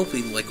remember,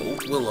 Kelpie, like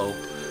Old Willow,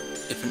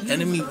 if an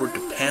enemy were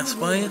to pass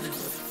by it,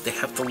 they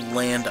have to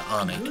land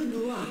on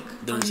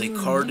it. There's a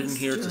card in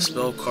here, it's a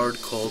spell card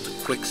called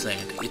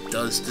Quicksand. It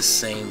does the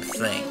same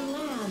thing.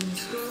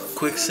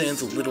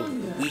 Quicksand's a little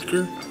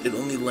weaker. It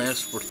only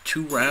lasts for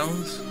 2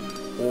 rounds,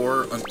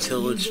 or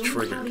until it's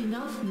triggered.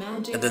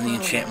 And then the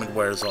enchantment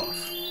wears off.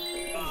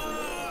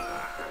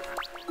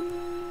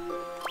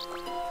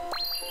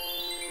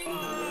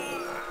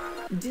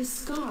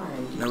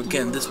 Now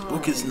again, this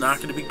book is not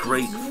going to be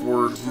great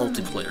for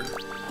multiplayer.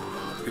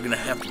 You're going to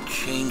have to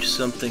change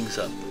some things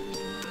up.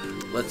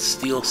 Let's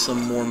steal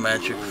some more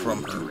magic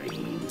from her.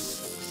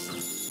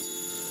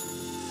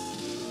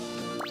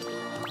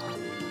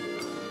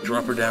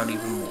 Drop her down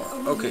even more.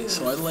 Okay,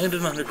 so I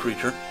landed on a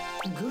creature.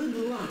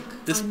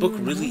 This book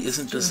really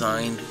isn't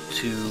designed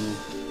to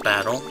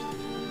battle,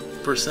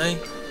 per se.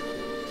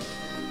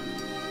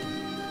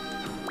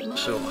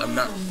 So I'm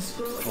not,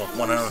 well,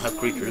 1, I don't have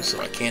creatures, so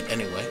I can't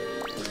anyway.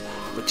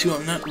 But 2,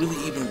 I'm not really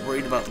even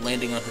worried about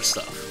landing on her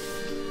stuff.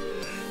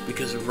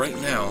 Because right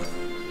now,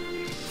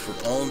 for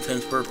all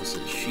intents and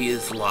purposes, she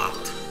is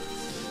locked.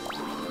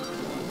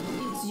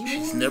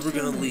 She's never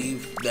going to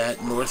leave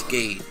that north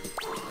gate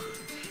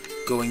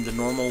going the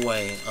normal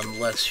way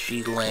unless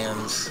she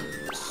lands.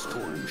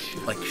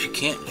 Like, she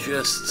can't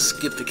just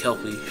skip the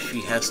Kelpie,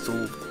 she has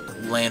to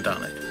land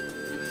on it.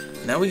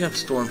 Now we have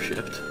Storm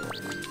Shift.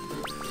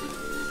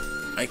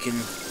 I can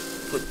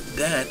put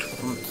that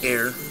from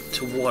air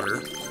to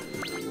water.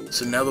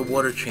 So now the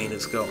water chain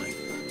is going.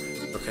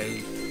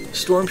 Okay,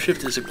 Storm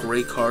Shift is a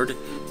great card.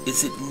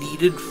 Is it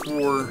needed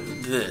for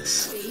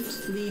this?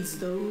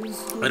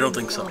 I don't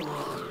think so.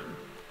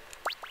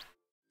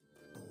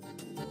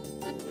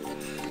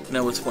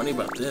 Now what's funny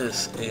about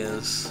this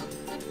is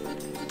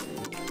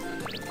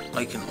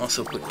I can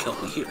also put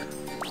Kelpie here.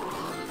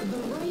 The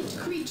right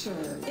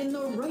creature in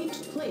the right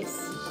place.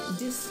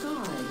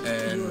 Discard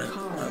and your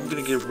cards. I'm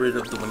gonna get rid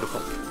of the Window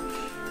Poke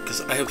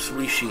because I have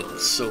 3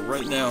 shields. So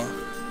right now,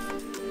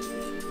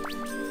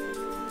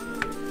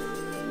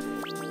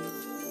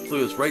 look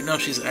at this. Right now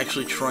she's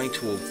actually trying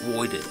to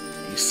avoid it.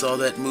 You saw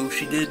that move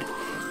she did?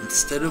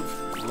 Instead of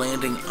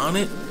landing on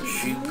it,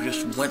 she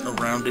just went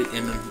around it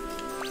in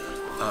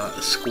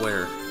a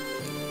square.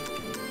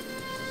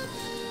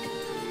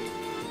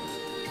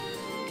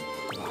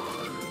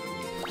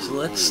 So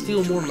let's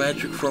steal more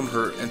magic from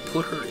her and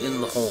put her in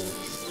the hole.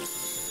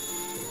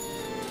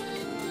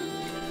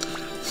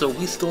 So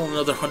we stole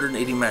another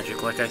 180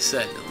 magic. Like I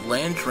said,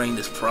 Land Drain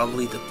is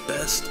probably the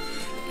best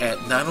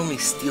at not only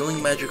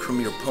stealing magic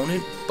from your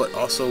opponent, but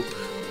also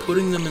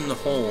putting them in the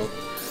hole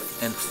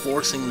and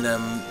forcing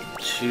them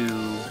to...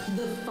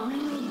 The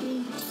final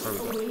gate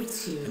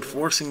awaits you. And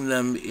forcing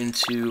them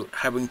into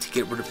having to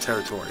get rid of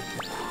territory.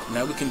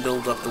 Now we can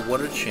build up the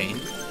water chain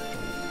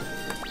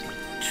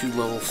to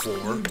level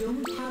 4.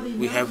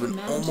 We have an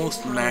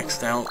almost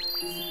maxed out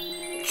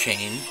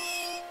chain.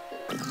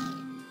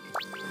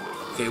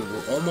 Okay,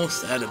 we're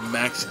almost at a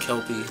max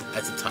Kelpie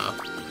at the top,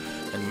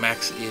 and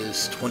max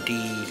is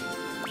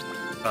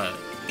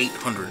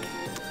 800.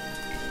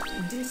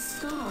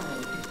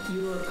 Discard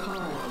your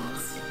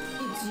cards.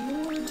 It's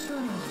your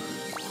turn.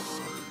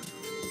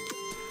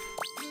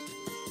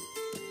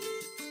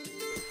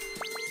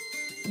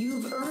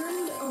 You've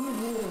earned a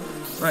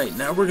reward. Right,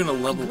 now we're gonna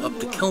level up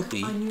the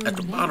Kelpie at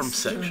the bottom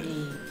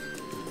section.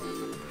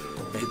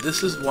 Okay,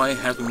 this is why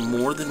having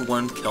more than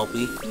one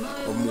Kelpie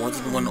or more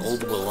than one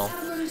Old Willow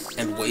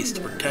and ways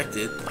to protect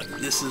it, like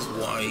this is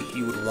why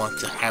you would want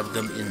to have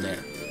them in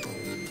there.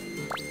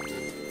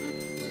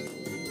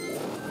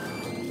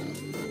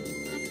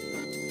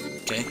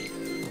 Okay.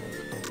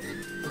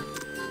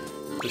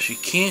 So she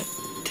can't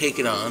take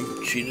it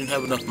on. She didn't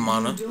have enough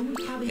mana.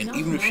 And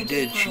even if she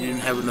did, she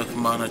didn't have enough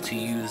mana to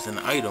use an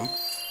item.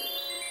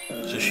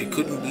 So she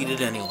couldn't beat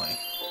it anyway.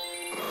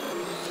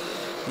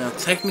 Now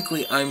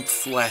technically I'm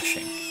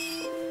flashing.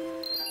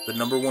 The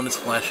number 1 is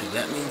flashing.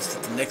 That means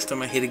that the next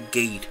time I hit a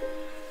gate,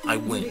 I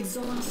win.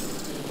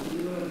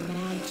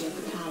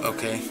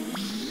 Okay.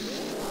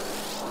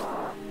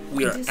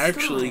 We are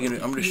actually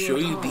gonna... I'm gonna show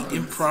you the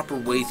improper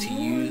way to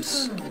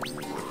use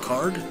a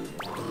card.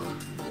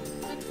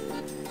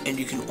 And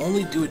you can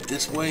only do it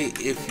this way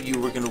if you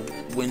were gonna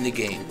win the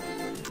game.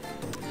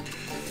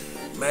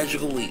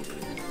 Magical Leap.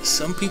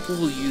 Some people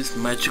will use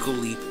Magical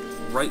Leap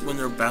right when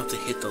they're about to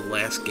hit the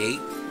last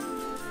gate.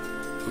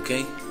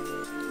 Okay?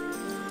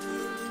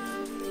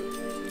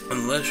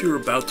 Unless you're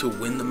about to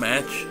win the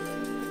match,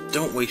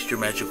 don't waste your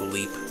Magical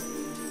Leap.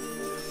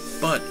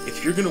 But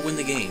if you're gonna win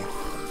the game,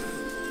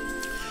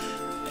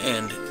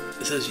 and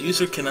it says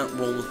user cannot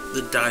roll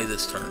the die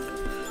this turn,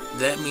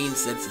 that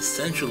means that it's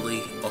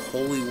essentially a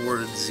Holy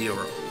Word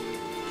 0.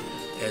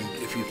 And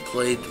if you've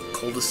played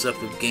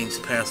Culdcept games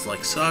past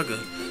like Saga,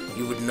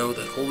 you would know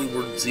that Holy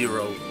Word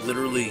 0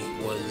 literally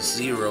was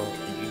 0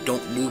 and you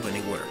don't move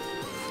anywhere.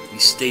 You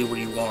stay where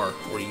you are,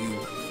 or you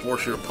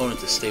force your opponent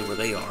to stay where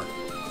they are.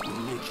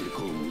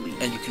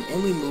 And you can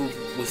only move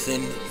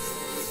within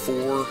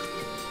 4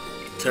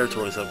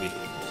 territories of you.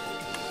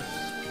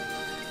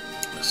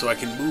 So I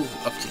can move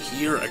up to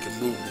here, I can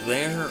move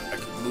there, I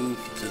can move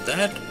to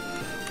that,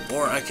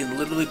 or I can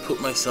literally put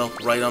myself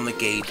right on the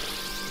gate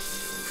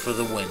for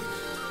the win.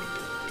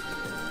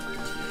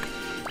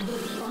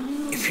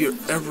 If you're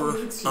ever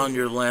on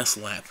your last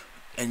lap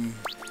and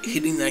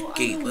hitting that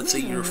gate, let's say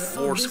you're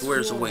 4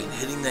 squares away, and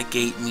hitting that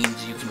gate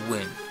means you can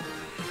win.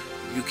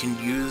 You can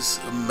use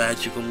a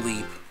Magical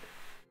Leap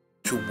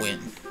to win.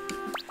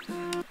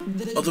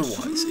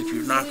 Otherwise, if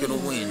you're not going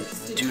to win,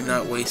 do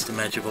not waste a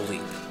Magical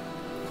Leap.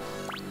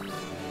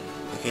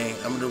 Okay,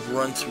 I'm going to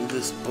run through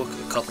this book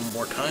a couple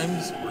more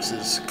times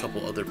versus a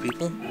couple other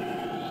people.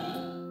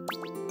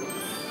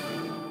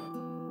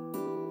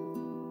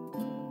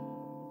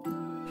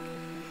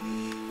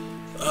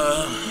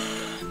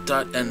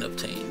 Dot end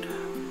obtained.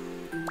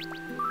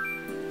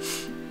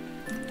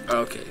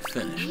 Okay,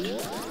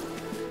 finished.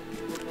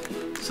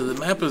 So the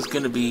map is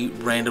going to be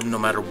random no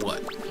matter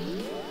what.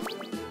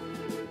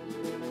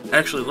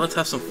 Actually, let's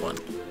have some fun.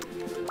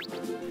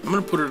 I'm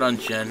going to put it on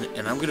Jen,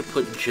 and I'm going to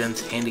put Jen's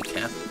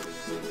handicap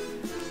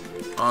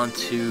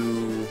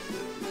onto...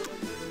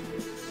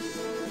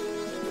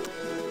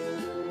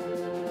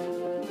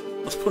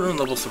 Let's put her on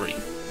level 3.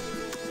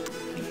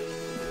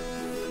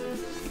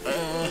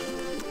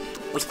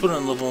 Let's put it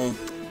on level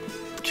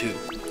 2.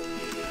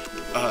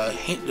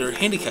 There are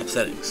handicap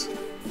settings.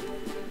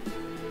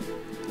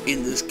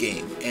 in this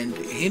game, and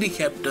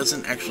handicap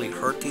doesn't actually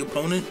hurt the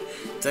opponent.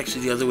 It's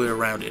actually the other way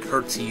around. It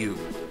hurts you.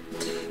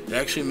 It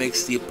actually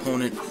makes the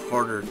opponent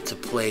harder to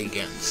play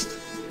against.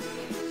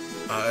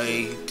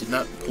 I did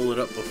not pull it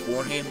up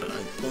beforehand.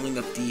 I'm pulling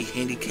up the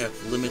handicap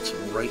limits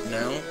right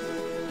now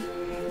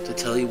to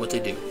tell you what they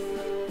do.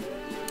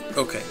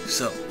 Okay,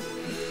 so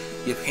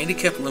you have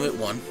handicap limit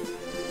 1,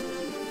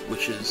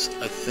 which is,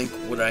 I think,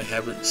 what I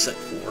have it set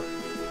for.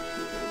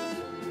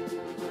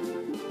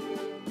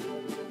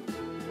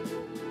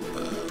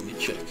 Let me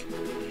check.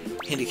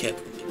 Handicap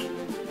limit.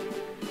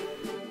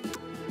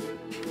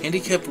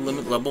 Handicap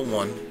limit level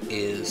 1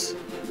 is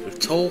the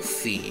toll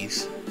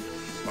fees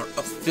are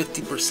up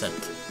 50%.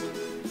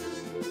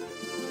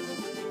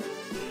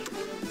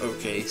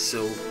 Okay,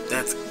 so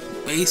that's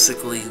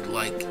basically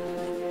like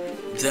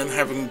them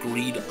having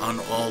greed on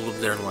all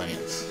of their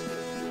lands.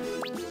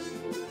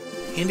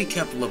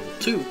 Handicap level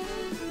 2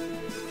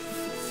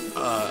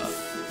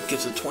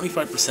 gives a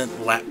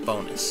 25% lap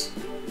bonus.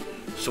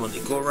 So when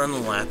they go around the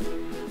lap,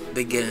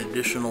 they get an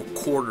additional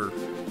quarter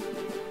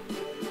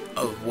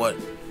of what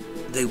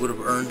they would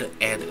have earned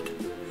added.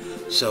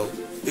 So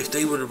if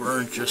they would have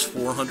earned just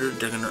 400,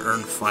 they're going to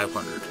earn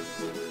 500.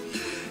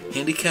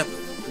 Handicap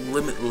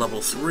limit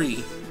level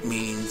 3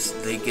 means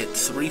they get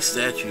 3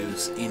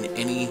 statues in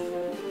any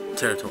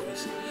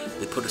territories.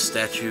 They put a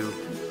statue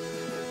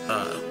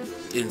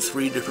in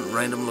 3 different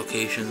random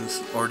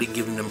locations, already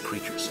giving them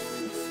creatures.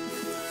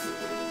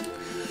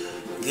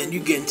 Then you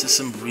get into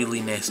some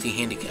really nasty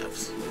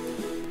handicaps.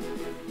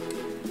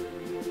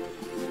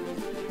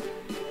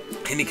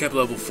 Handicap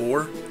level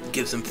 4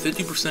 gives them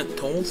 50%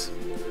 tolls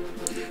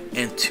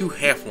and 2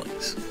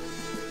 halflings.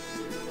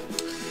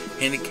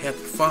 Handicap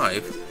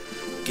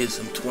 5 gives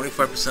them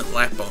 25%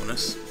 lap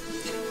bonus,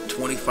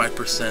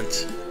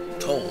 25%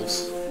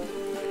 tolls.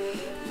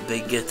 They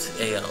get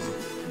a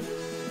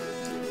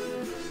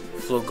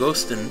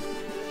Flogostin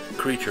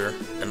creature,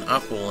 an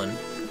Aquilin,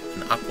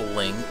 an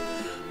Aquiling,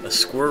 a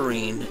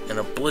Squirrine, and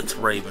a Blitz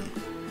Raven.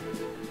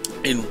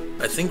 In,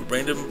 I think,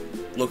 random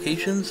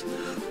locations,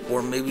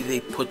 or maybe they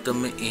put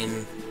them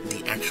in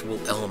the actual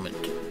element.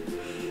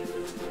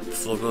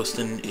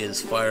 Flogostin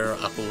is fire,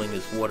 Aquiling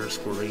is water,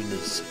 Squirrine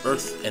is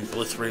earth, and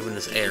Blitz Raven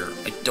is air.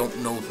 I don't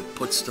know if it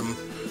puts them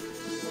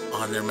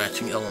on their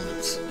matching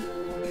elements.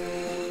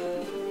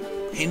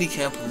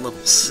 Handicap level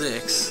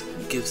 6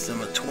 gives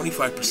them a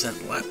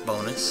 25% lap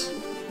bonus,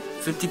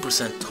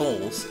 50%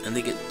 tolls, and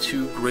they get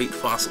 2 great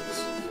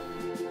fossils.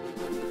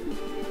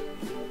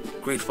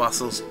 Great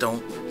fossils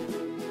don't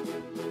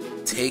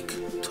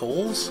take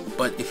tolls,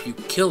 but if you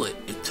kill it,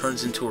 it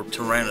turns into a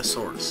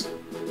Tyrannosaurus.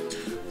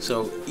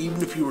 So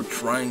even if you were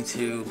trying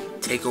to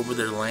take over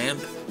their land,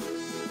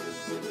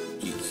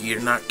 you're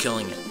not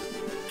killing it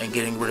and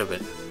getting rid of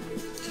it.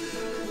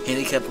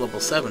 Handicap level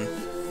 7,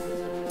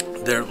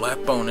 their lap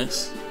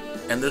bonus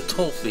and their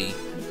toll fee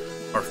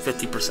are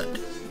 50%.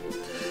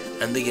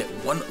 And they get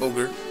 1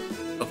 ogre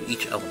of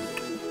each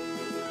element.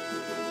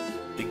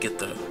 They get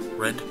the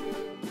red,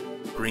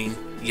 green,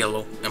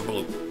 yellow, and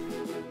blue.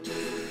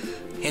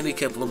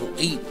 Handicap level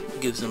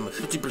 8 gives them a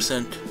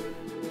 50%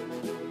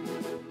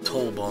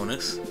 toll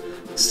bonus,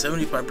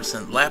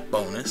 75% lap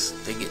bonus.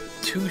 They get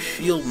 2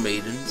 shield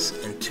maidens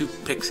and 2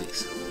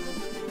 pixies.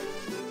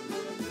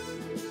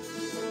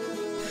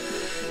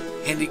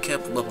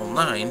 Handicap level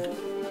 9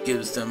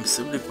 gives them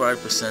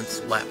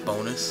 75% lap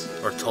bonus,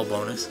 or toll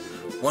bonus,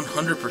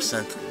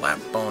 100% lap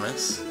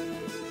bonus,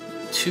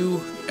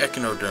 2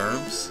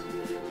 echinoderms,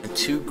 and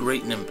 2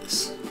 great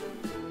nimbus.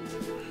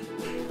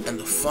 And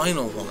the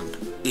final one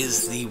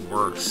is the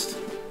worst.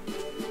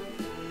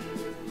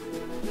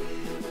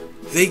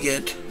 They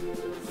get,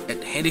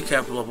 at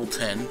handicap level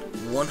 10,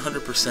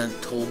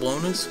 100% toll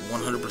bonus,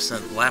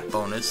 100% lap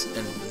bonus,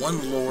 and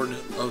 1 lord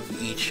of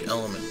each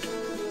element.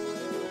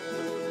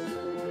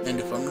 And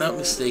if I'm not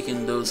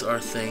mistaken, those are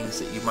things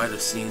that you might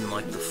have seen,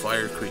 like the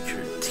fire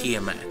creature,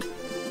 Tiamat.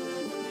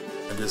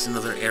 And there's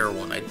another air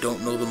one. I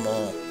don't know them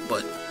all,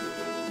 but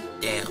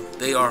damn,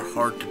 they are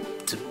hard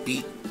to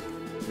beat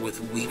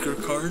with weaker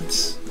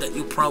cards that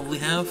you probably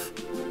have.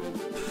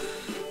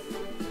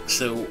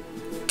 So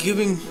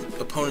giving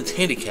opponents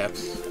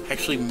handicaps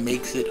actually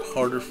makes it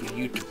harder for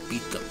you to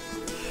beat them.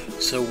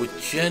 So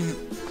with Jen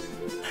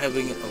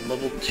having a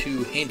level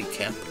 2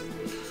 handicap,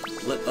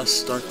 let us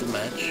start the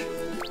match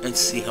and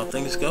see how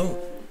things go.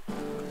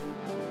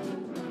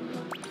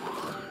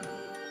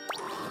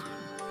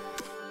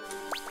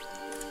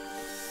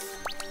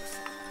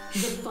 The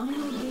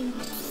final game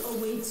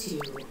awaits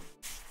you.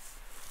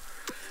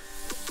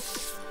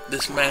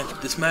 This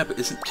map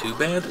isn't too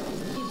bad.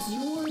 It's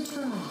your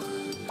turn.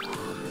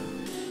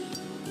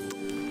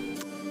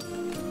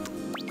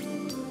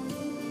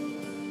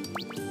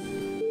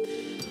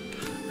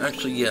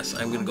 Actually, yes,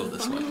 I'm gonna go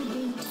this way. The final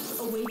game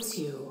awaits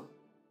you.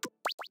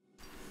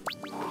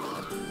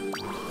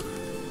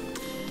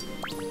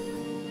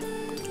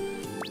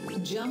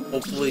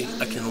 Hopefully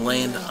I can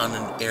land on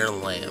an air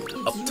land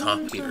up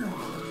top here.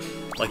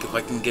 Like if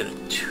I can get a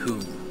 2.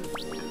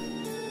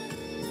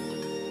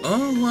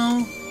 Oh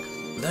well,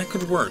 that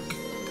could work.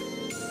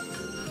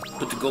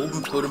 put the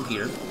golden totem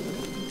here.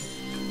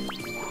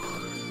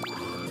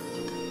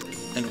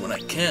 And when I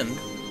can,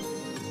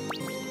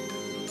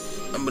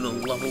 I'm gonna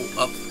level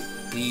up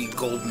the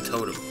golden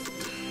totem.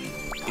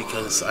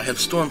 Because I have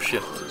Storm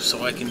Shift,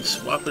 so I can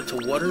swap it to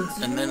water,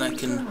 and then I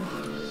can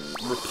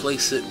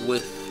replace it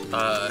with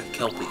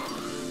Kelpie.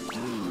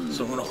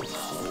 So I'm gonna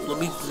let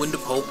me Wind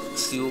of Hope,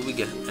 see what we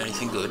get.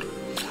 Anything good?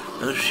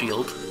 Another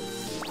shield.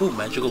 Ooh,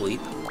 Magical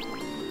Leap.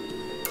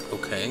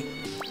 Okay.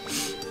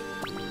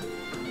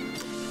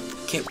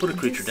 Can't put a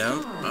creature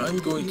down. I'm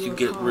going to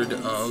get rid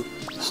of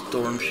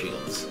Storm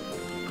Shields.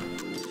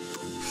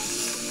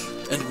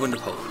 And Wind of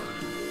Hope.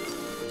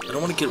 I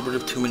don't want to get rid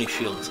of too many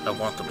shields. I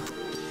want them.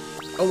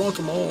 I want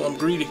them all. I'm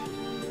greedy.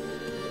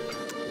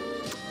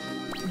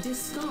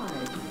 Discard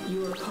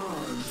your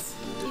cards.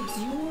 It's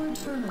your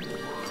turn.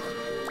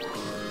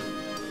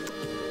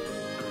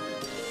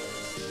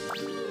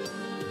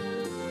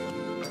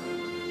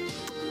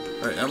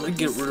 Alright, I'm gonna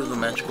get rid of the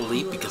Magical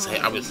Leap because, hey,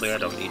 obviously I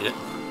don't need it.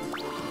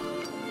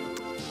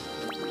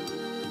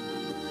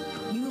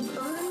 You've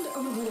earned a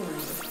reward.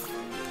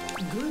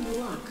 Good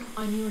luck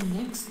on your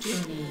next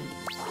journey.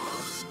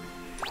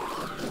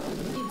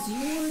 It's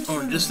your turn. Oh,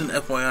 and just an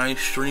FYI,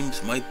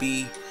 streams might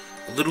be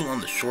a little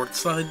on the short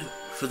side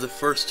for the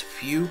first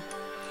few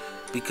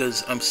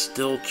because I'm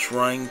still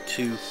trying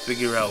to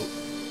figure out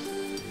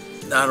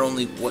not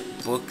only what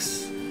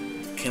books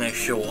can I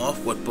show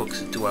off, what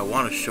books do I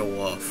want to show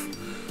off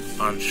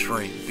on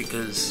stream,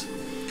 because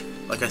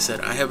like I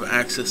said, I have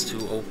access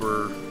to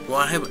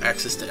I have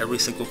access to every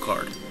single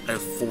card. I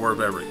have 4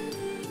 of every,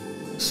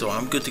 so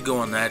I'm good to go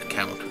on that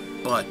count,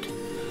 but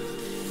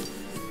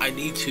I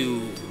need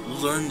to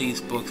learn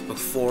these books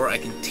before I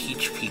can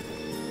teach people.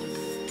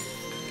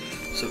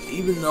 So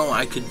even though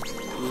I could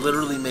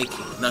literally make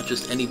not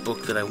just any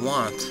book that I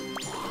want,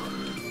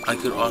 I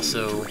could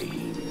also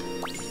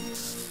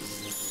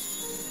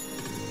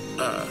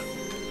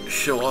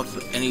show off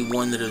any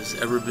one that has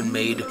ever been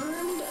made,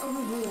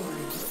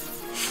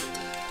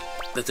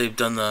 that they've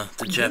done the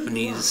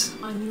Japanese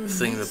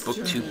thing, the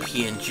Book 2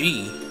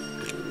 PNG.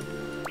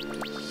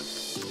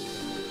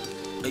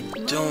 I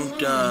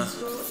don't,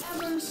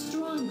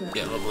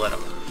 yeah, level that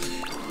up.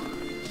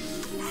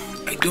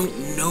 I don't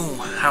know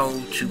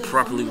how to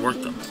properly work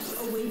them.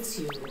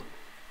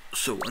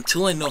 So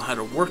until I know how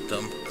to work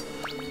them,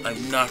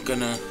 I'm not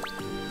gonna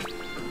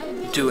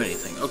do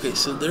anything. Okay,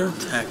 so they're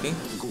attacking.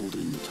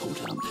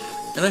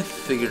 And I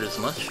figured as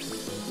much.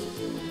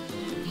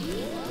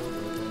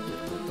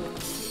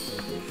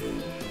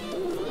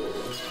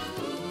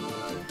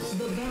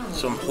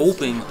 So I'm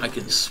hoping I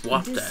can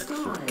swap that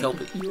for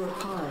Kelpie. Your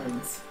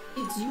cards.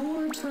 It's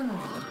your turn.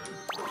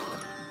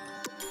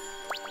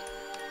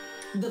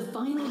 The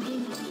final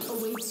gate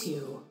awaits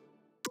you.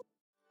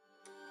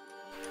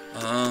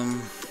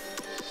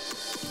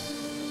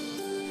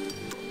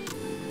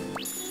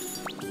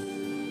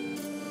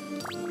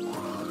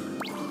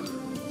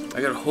 I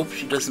gotta hope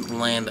she doesn't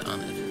land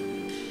on it.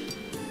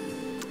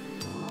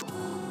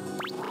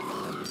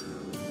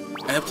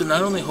 I have to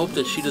not only hope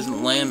that she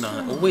doesn't land on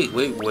it. Oh, wait.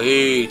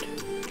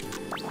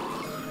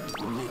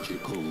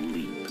 Magical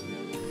leap.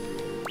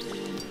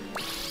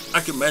 I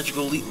can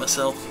magical leap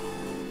myself.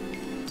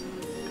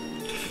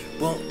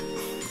 Well,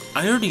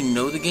 I already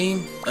know the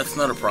game. That's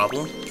not a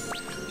problem.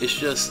 It's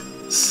just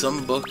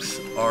some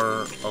books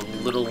are a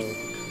little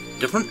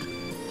different.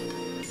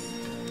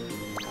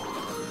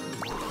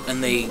 And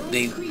they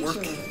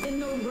work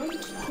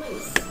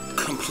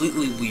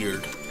completely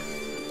weird.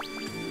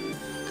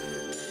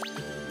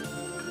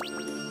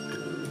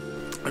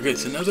 Okay,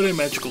 so now that I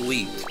magical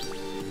leaped,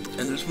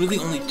 and there's really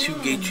only 2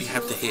 gates you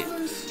have to hit.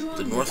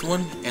 The north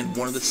one and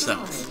one of the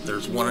south.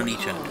 There's one on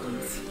each end.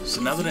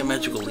 So now that I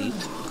magical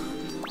leaped,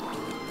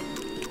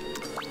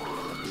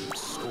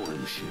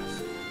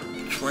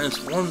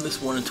 transform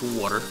this one into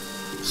water.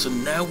 So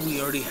now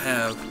we already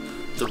have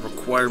the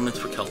requirements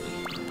for Kelpie.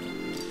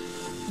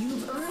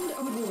 You've earned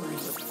a reward.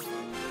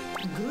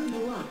 Good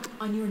luck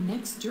on your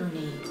next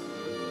journey.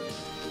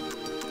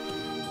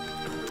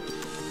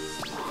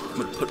 I'm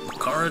gonna put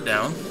Makara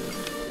down,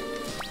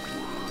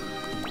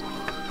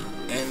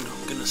 and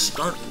I'm gonna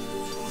start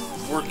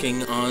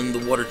working on the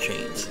water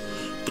chains.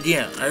 But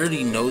yeah, I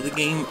already know the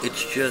game,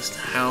 it's just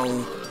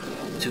how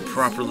to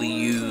properly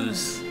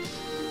use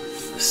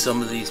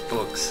some of these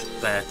books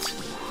that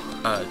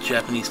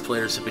Japanese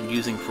players have been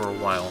using for a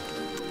while.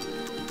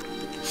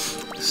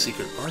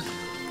 Secret Art.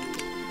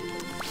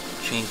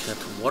 Change that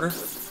to water.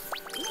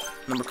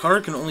 And the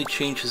Makara can only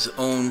change his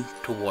own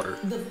to water,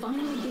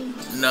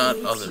 not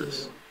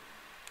others.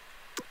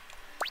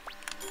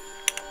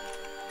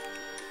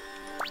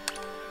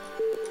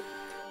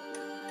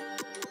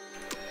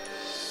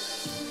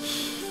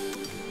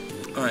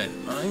 Alright,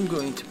 I'm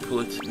going to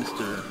put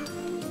Mr.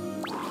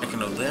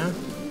 Ekano there.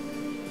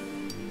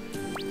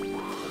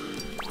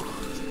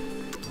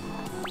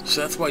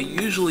 So that's why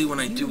usually when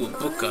I do a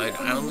book guide,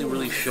 I only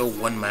really show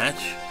one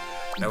match.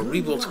 Now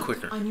Revolt's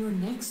quicker, so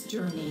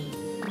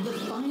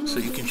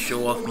you can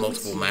show off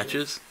multiple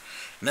matches,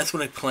 and that's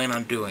what I plan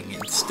on doing.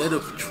 Instead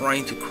of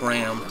trying to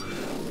cram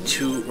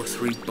 2 or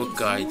 3 book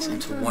guides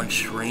into one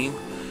stream.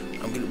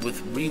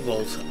 With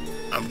Revolt,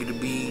 I'm gonna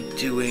be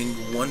doing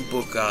one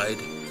book guide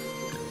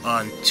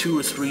on 2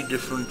 or 3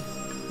 different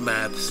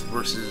maps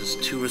versus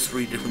 2 or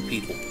 3 different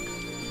people.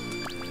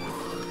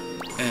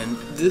 And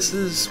this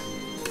is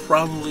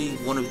probably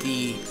one of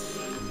the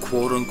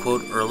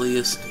quote-unquote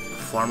earliest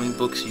farming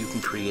books you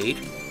can create.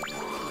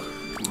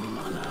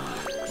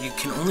 You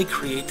can only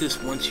create this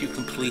once you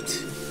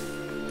complete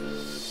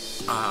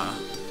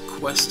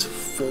Quest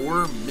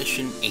 4,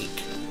 Mission 8.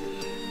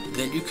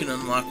 Then you can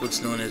unlock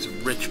what's known as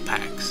Rich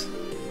Packs.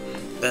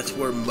 That's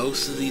where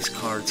most of these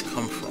cards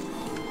come from.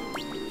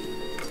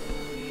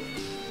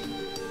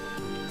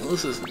 Well,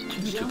 this isn't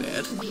too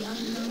bad.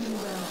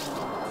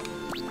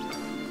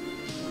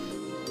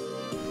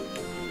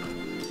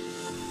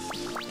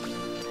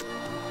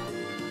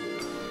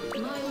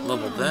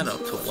 Level that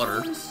up to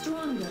water.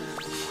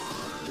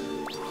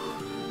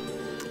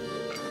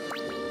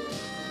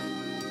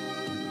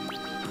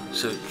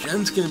 So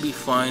Jen's gonna be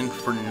fine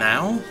for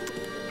now.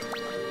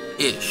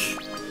 Ish.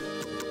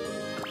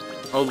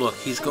 Oh look,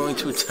 he's going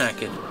to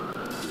attack it.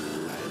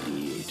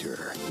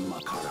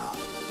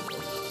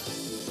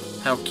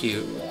 How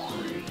cute.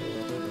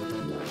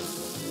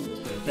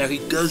 Now he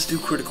does do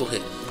critical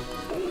hit.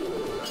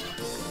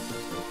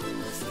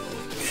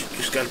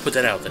 Just gotta put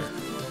that out there.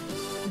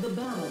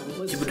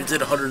 Yeah, but it did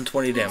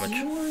 120 damage.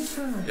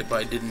 If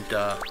I didn't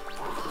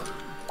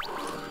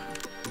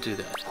do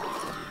that.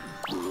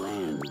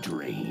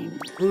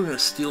 We're gonna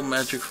steal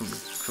magic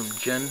from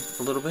Jen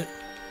a little bit.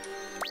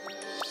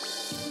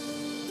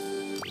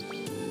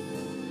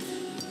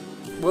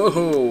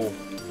 Whoa!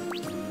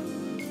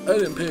 I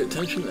didn't pay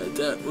attention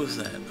that was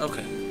that.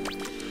 Okay.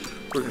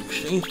 We're gonna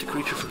exchange the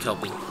creature for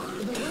Kelpie.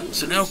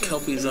 So now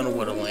Kelpie is on a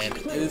Wonderland,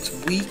 and it's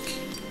weak.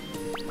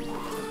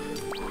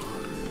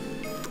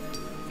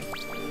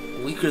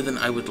 Weaker than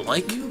I would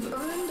like,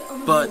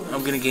 but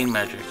I'm gonna gain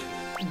magic.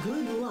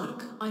 Good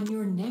luck on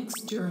your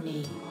next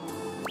journey.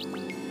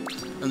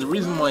 And the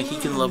reason why he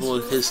can level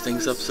his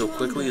things up so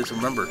quickly is,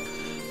 remember,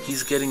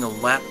 he's getting a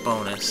lap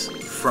bonus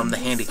from the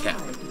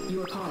handicap.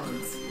 Your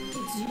cards.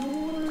 It's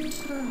your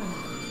turn.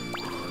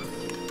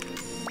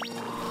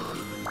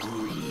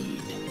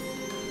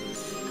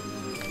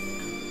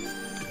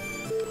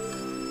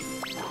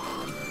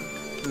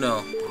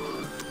 No.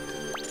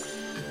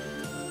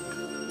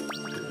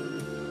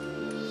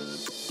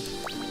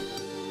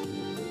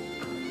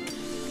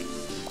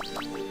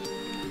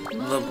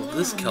 Level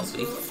this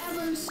Kelpie.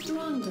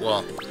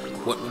 Well,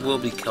 what will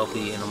be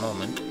Kelpie in a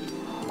moment.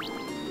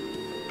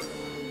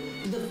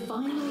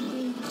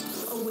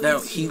 Now,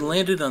 he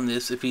landed on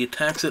this. If he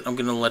attacks it, I'm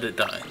gonna let it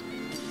die.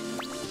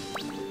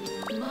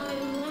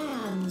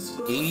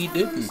 He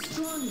didn't.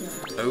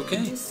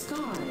 Okay.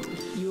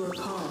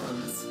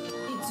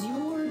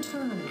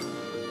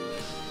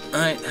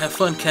 Alright, have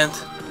fun,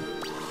 Kent.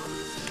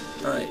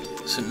 Alright,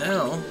 so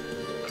now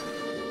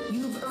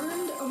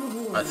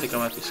I think I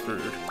might be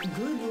screwed.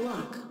 Good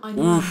luck on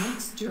your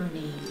next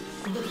journey.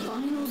 The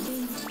final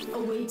gate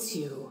awaits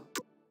you.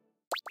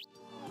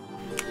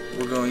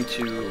 We're going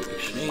to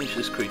exchange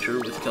this creature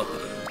with Kelpie.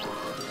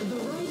 The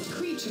right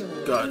creature.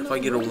 God, if I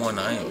get a 1,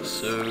 I am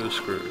so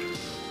screwed.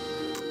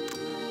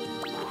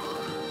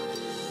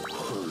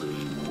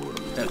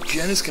 Now,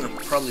 Jen is going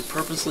to probably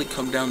purposely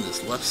come down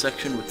this left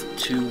section with the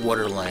 2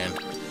 water land.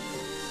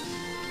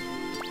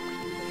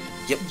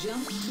 Yep.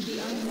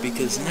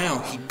 Because now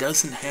he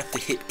doesn't have to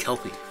hit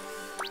Kelpie.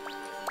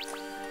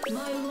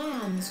 My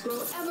lands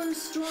grow ever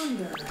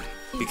stronger.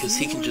 Because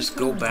he can just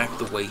go back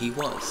the way he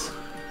was.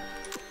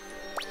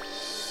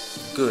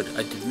 Good,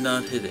 I did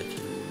not hit it.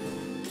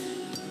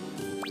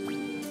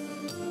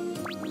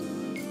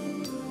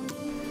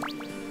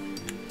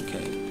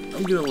 Okay,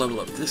 I'm gonna level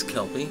up this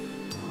Kelpie.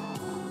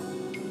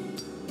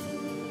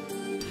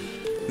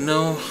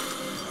 No,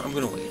 I'm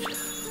gonna wait.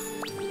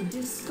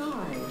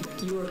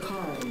 Discard your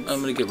cards.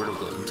 I'm gonna get rid of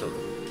Golden Totem.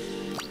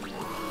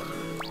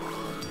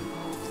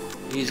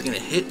 He's gonna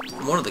hit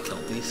one of the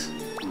Kelpies.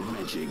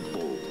 Magic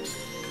bolt.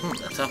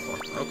 That's that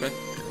one. Okay.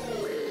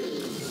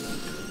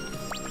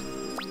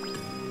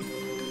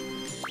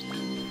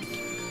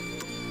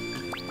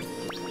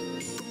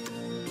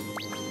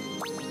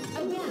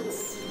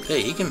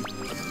 Hey, he can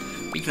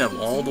have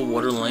all the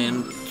water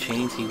land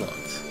chains he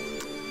wants.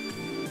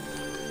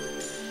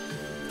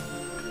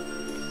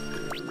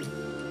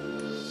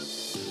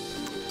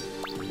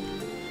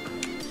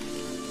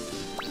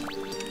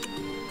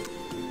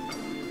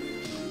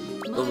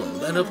 Level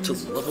that up to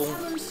level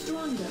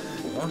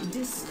 4.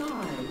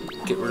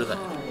 Get rid of that.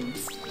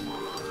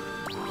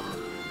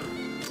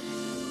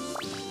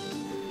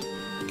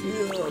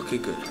 Yeah, okay,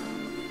 good.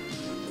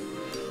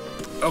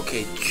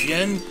 Okay,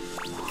 Jen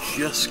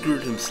just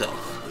screwed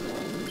himself.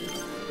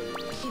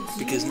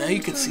 Because now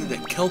you can see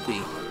that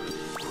Kelpie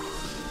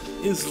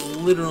is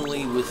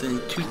literally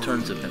within 2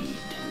 turns of him.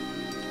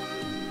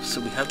 So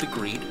we have the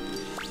Greed.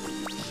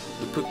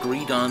 We put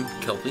Greed on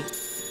Kelpie.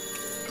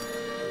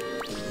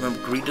 Remember,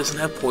 Greed doesn't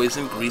have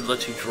poison. Greed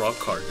lets you draw a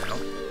card now.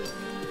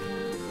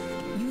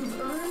 You've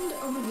earned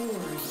a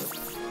reward.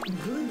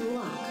 Good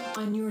luck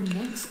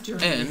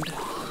next journey. And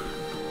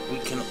we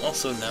can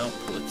also now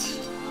put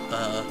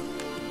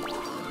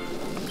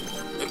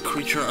a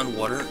creature on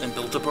water and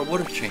build up our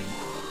water chain.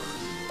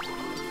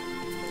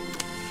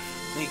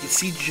 And you can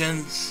see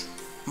Jen's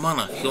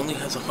mana. He only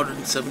has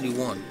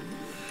 171.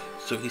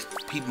 So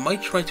he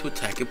might try to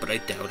attack it, but I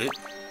doubt it.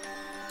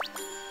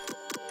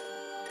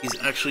 He's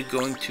actually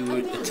going to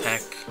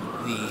attack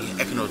the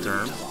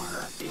Echinoderm,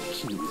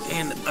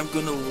 and I'm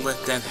going to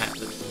let that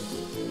happen.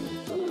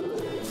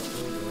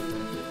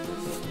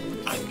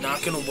 I'm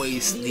not going to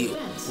waste the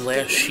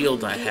last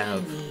shield I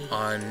have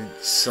on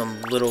some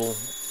little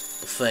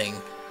thing.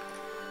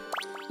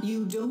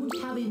 You don't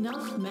have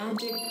enough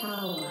magic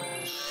power.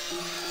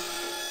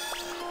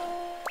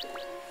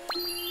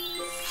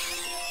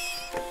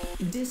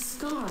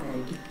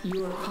 Discard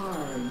your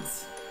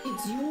cards.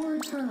 It's your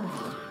turn.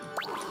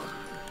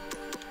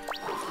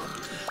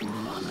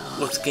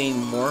 Let's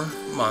gain more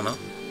mana.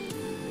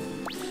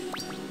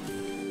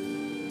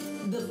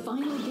 The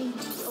final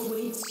gate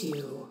awaits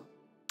you.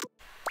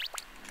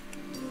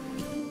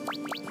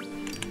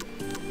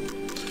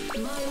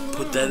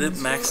 Put that at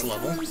max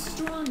level.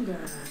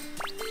 Stronger.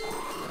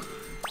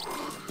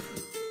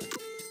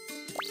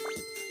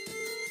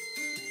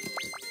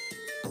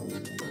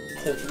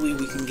 Hopefully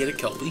we can get a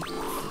Kelpie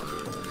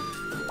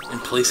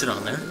and place it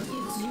on there.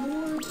 It's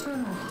your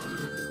turn.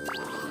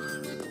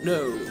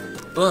 No,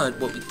 but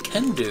what we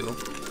can do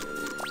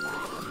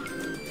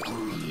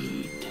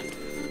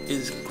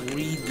is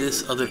greed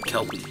this other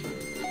Kelpie.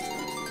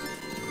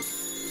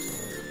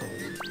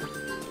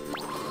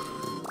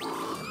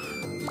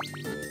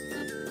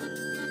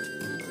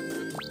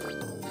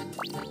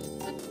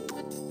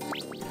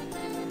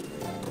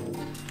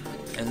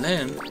 And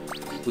then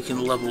we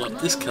can level up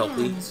this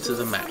Kelpie to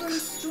the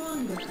max.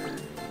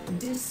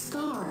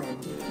 Discard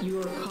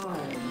your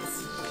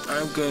cards.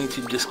 I'm going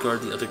to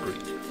discard the other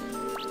greed.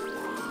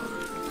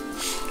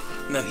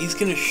 Now he's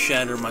going to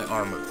shatter my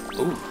armor.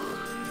 Oh,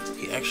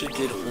 he actually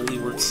did Holy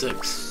Word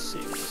 6.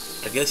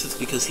 I guess it's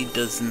because he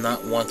does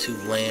not want to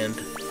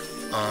land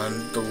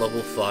on the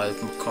level 5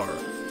 Makara.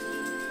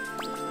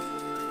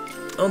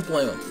 I don't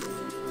blame him.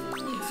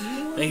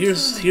 Now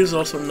here's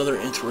also another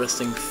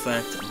interesting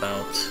fact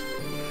about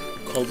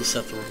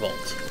Culdcept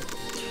Revolt.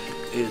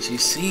 Is you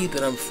see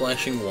that I'm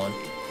flashing 1,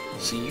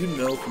 so you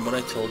know from what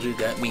I told you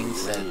that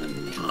means that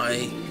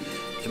I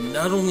am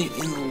not only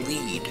in the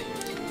lead,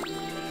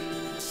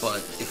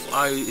 but if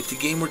the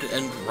game were to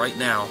end right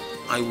now,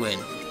 I win.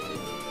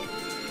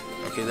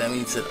 Okay, that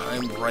means that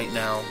I'm right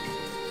now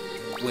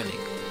winning.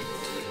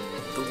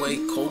 The way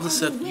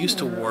Culdcept used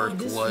to work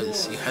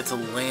was you had to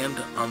land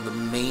on the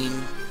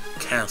main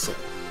castle.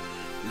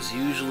 It was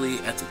usually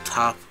at the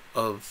top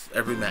of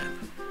every map.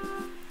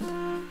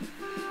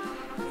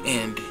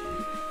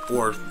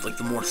 Or like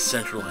the more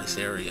centralized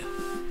area.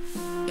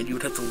 And you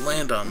would have to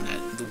land on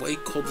that. The way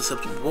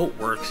Culdcept Revolt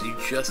works, you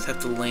just have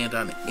to land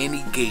on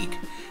any gate.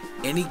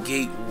 Any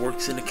gate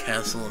works in a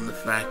castle in the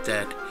fact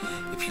that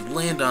if you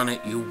land on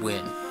it, you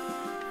win.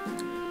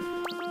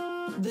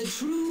 The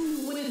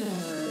true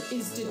winner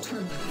is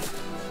determined.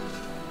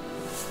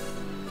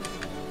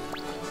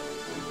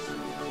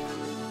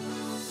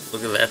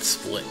 Look at that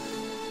split.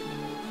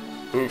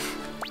 Oof.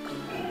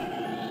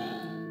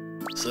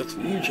 Sucks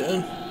for you,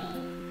 Jen.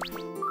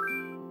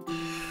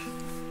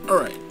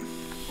 Alright.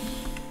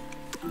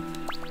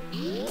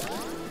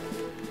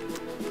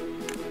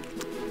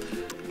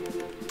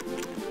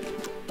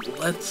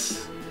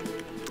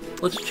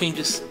 Let's change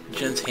this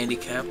Jen's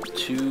handicap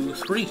to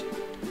 3.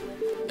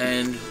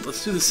 And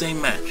let's do the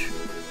same match.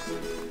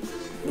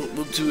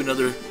 We'll do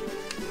another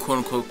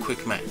quote-unquote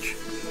quick match.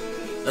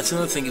 That's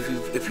another thing if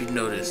you've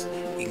noticed.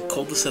 In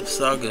Culdcept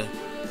Saga,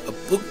 a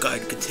book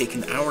guide could take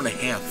an hour and a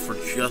half for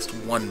just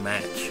one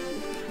match.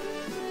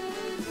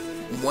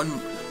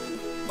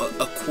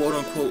 A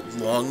quote-unquote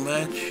long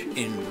match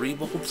in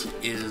Revolt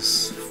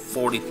is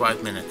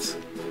 45 minutes.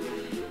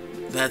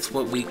 That's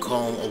what we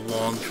call a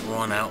long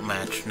drawn-out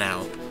match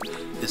now,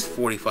 is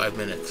 45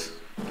 minutes.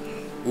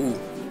 Ooh.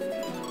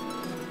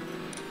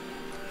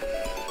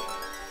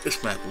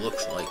 This map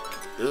looks like...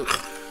 ugh.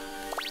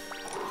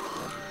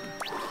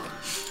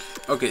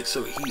 Okay,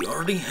 so he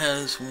already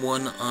has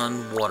 1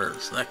 on water,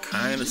 so that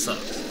kinda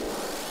sucks.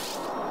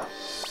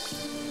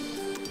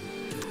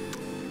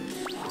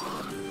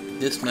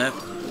 This map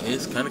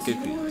is kinda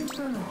confusing.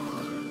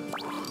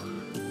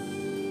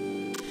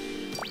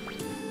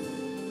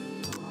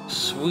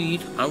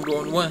 Sweet, I'm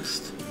going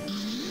west.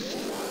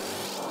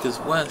 Because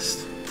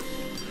west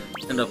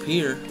and up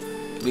here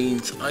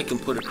means I can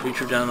put a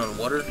creature down on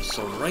water,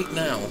 so right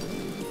now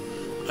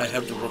I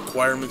have the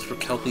requirements for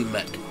Kelpie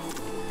met.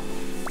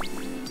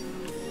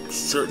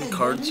 Certain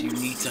cards you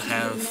need to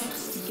have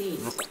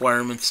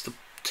requirements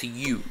to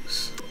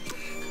use.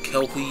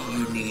 Kelpie,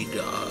 you need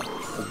a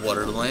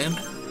waterland.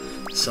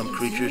 Some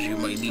creatures you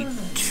might need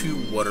 2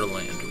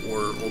 waterland,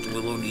 or Old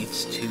Willow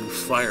needs 2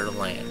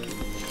 fireland.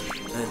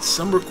 And then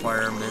some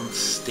requirements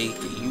state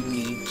that you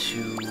need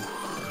to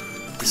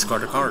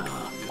discard a card.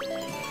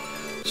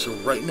 So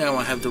right now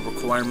I have the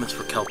requirements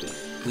for Kelpie,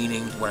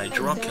 meaning when I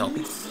draw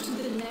Kelpie,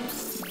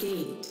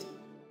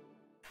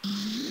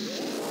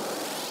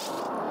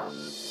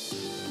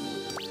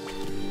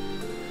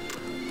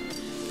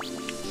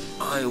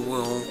 I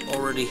will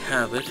already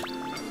have it.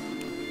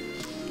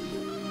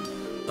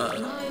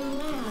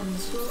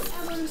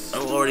 I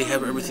will already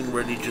have everything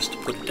ready just to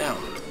put it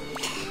down.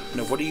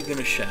 Now, what are you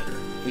gonna shatter?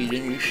 You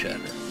didn't use shatter.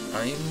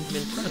 I am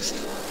impressed.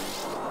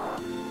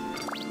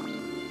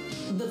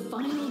 The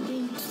final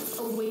gate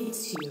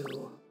awaits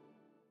you.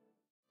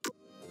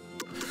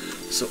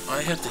 So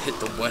I have to hit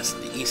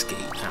the east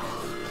gate now.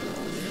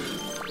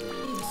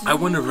 I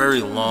went a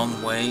very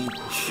long way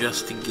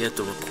just to get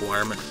the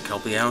requirement for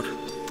Kelpie out.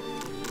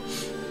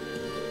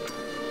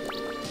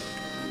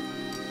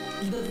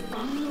 The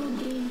final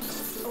gate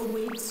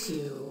awaits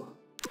you.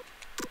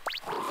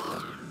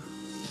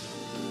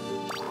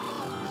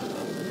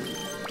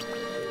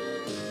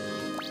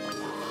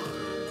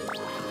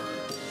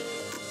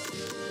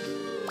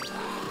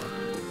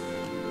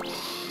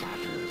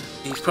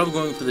 He's probably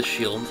going for the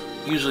shield.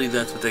 Usually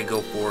that's what they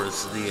go for,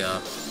 is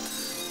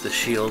the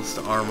shields,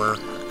 the armor,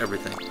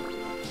 everything.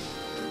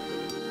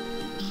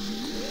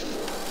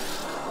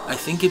 I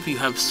think if you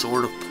have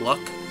Sword of Pluck,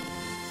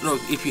 no,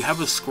 if you have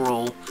a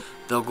scroll,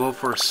 they'll go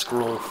for a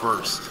scroll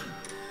first.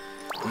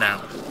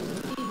 Now,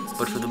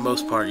 but for the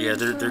most part, yeah,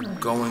 they're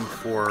going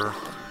for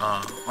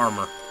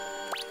armor.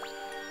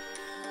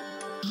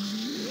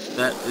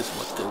 That is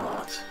what they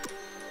want.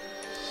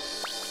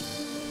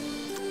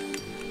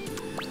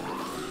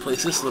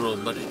 Place this little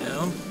buddy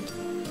down.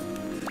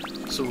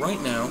 So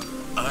right now,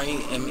 I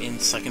am in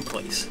second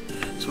place.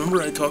 So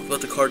remember I talked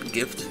about the card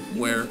gift,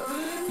 where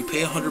you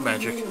pay 100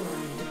 magic,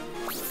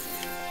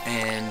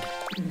 and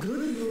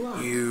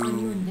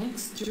you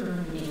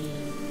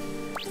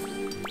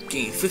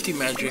gain 50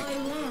 magic,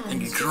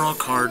 and you draw a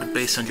card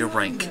based on your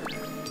rank.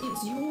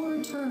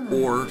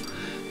 Or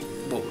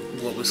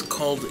what was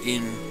called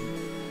in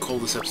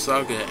Culdcept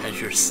Saga as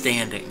your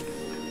standing.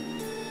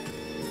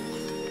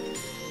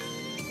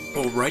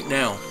 Well, right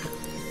now,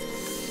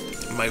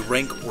 my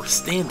rank or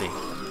standing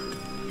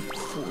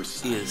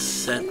is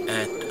set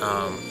at,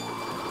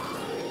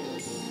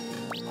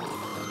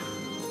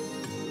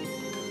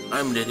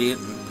 I'm an idiot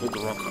and pulled the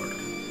wrong card.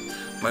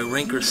 My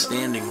rank or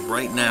standing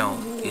right now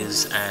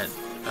is at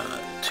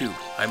 2.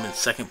 I'm in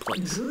second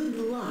place. Good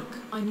luck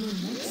on your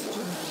next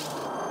journey.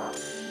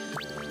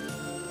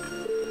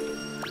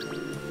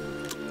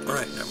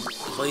 Alright, I'm going to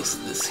place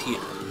this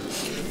here.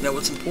 Now,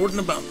 what's important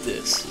about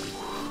this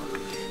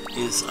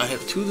is I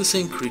have 2 of the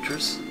same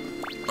creatures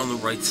on the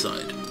right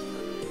side.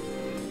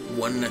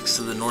 One next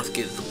to the north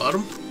gate at the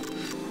bottom,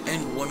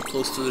 and one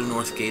close to the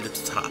north gate at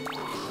the top.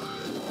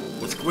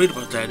 What's great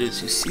about that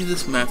is you see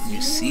this map and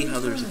you see how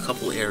there's a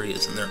couple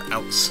areas and they're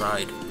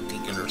outside the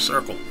inner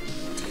circle.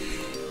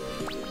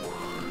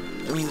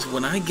 That means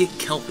when I get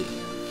Kelpie,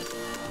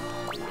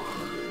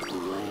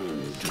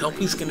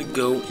 Kelpie's gonna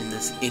go in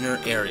this inner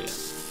area.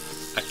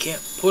 I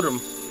can't put him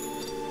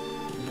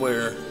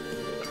where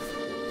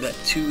that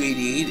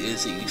 288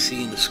 is that you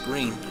see in the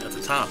screen at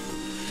the top,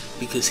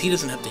 because he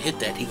doesn't have to hit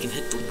that. He can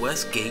hit the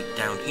west gate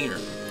down here.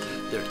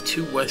 There are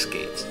 2 west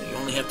gates. You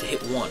only have to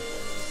hit one.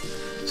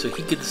 So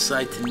he could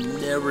decide to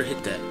never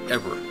hit that,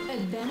 ever.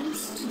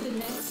 Advance to the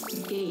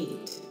next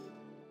gate.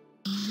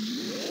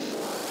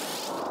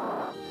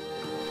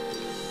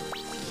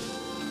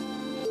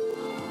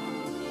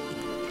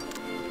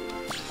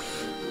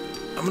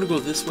 I'm gonna go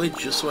this way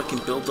just so I can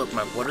build up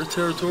my water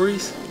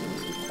territories.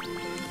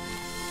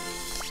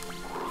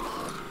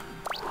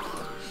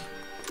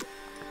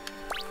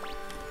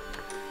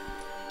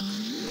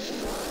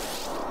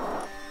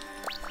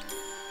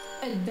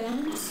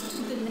 Advance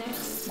to the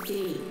next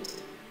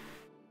gate.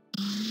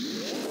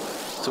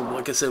 So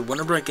like I said,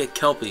 whenever I get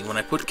Kelpie, when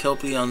I put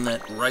Kelpie on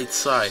that right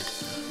side,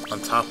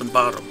 on top and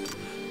bottom,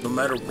 no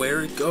matter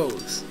where it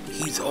goes,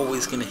 he's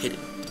always gonna hit it.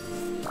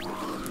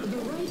 The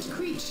right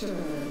creature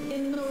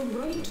in the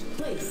right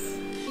place.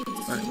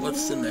 Alright,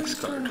 what's the next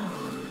card?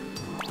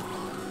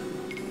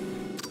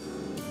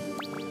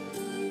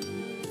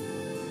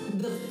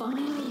 The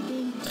final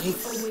gate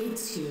Nice.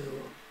 awaits you.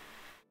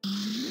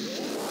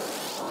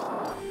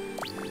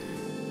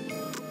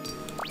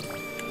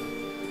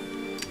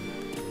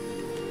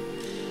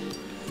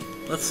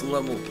 Let's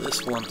level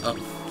this one up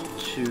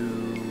to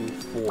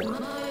 4. My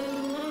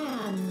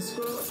lands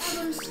grow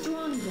ever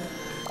stronger.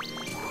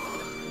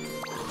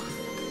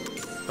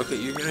 Okay,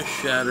 you're gonna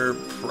shatter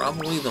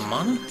probably the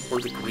mana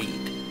or the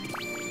greed?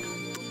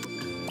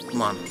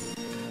 Mana.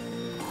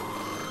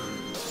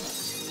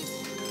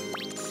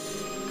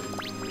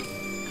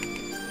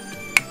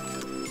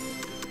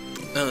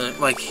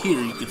 Like here,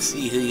 you can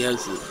see he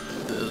has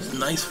the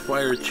nice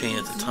fire chain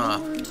at the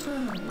top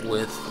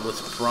with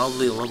what's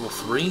probably a level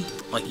 3.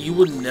 Like, you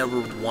would never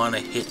want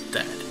to hit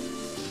that.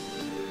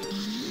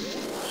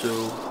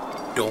 So,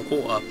 don't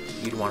go up,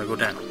 you'd want to go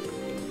down.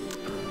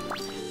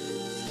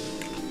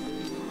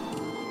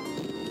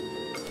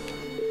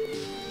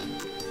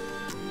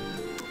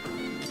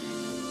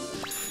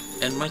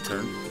 End my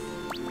turn.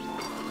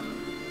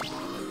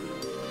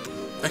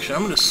 Actually,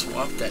 I'm going to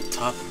swap that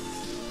top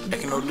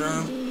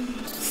Echinoderm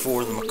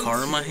for the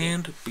Makara in my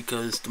hand,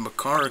 because the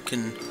Makara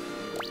can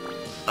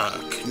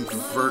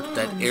convert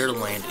that air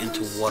land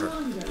into water.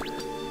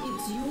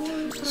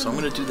 So I'm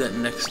going to do that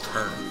next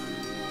turn.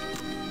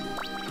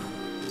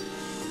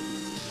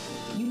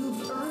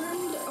 You've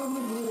earned a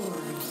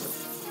reward.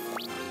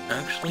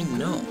 Actually,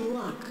 no. Good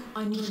luck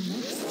on your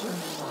next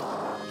journey.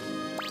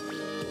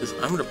 Because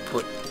I'm going to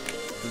put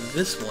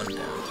this one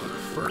down here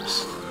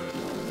first.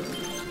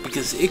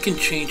 Because it can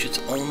change its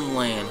own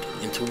land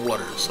into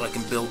water, so I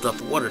can build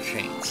up water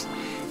chains.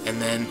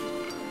 And then,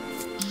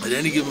 at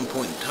any given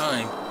point in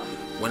time,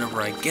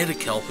 whenever I get a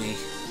Kelpie,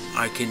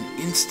 I can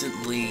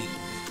instantly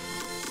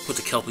put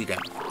the Kelpie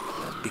down.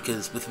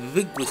 Because with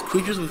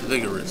creatures with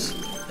Vigorous,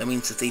 that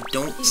means that they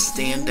don't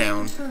stand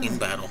down in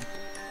battle,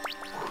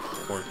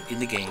 or in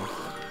the game.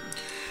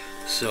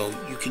 So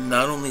you can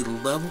not only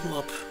level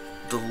up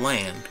the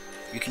land,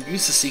 you can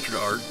use the secret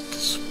art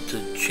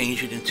to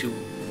change it into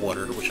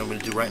water, which I'm going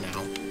to do right now.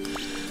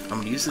 I'm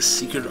going to use the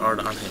secret art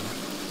on him,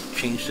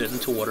 change it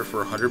into water for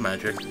 100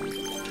 magic,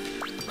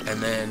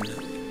 and then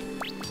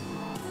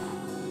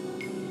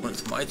when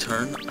it's my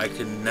turn, I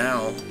can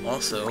now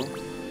also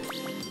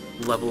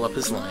level up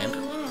his land.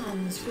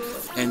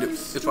 And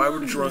if I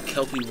were to draw a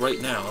Kelpie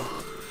right now,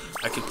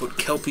 I could put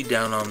Kelpie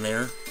down on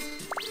there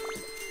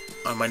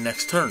on my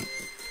next turn.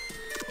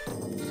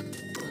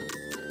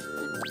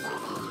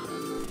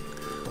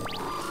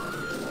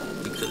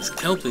 Because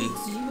Kelpie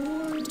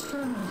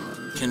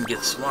can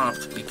get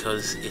swapped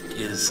because it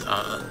is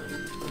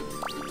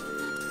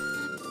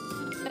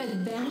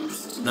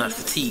not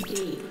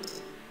fatigued.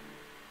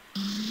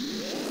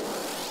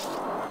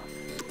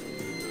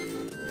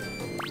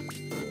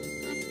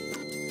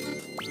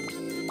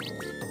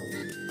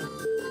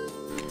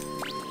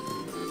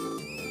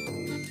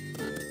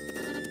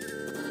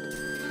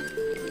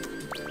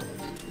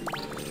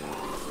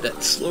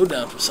 That slowed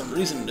down for some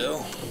reason,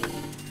 though.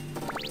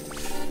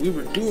 We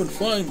were doing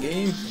fine,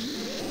 game.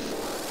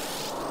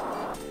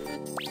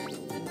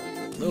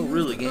 No,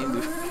 really,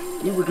 game.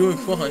 We were doing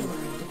fine.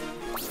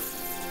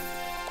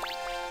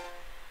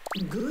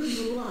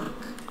 Good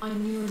luck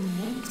on your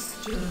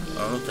next journey. I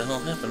don't know what the hell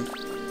happened.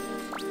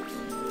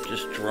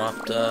 Just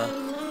dropped about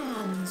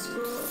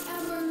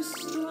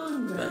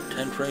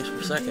 10 frames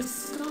per second.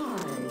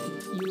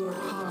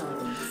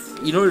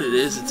 You know what it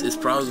is? It's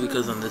probably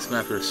because on this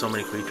map there's so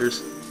many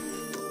creatures.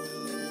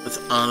 That's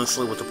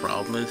honestly what the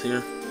problem is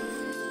here.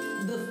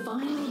 The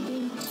final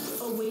gate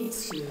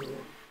awaits you.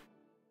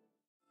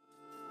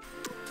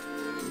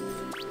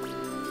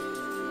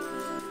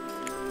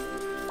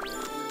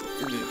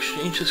 You're going to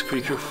exchange this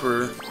creature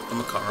for a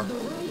Makar.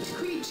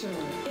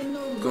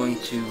 Going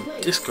to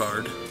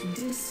discard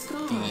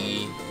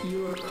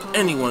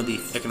any one of the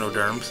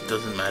Echinoderms,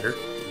 doesn't matter.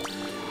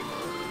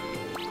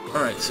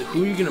 Alright, so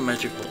who are you going to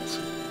Magic Bolt?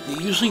 You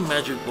usually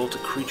Magic Bolt a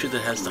creature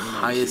that has the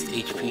highest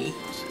HP.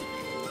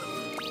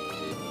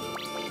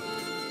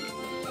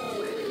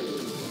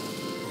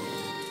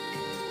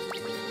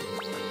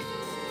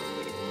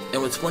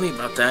 And what's funny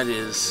about that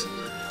is,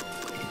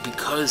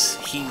 because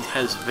he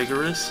has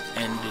Vigorous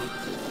and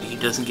he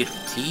doesn't get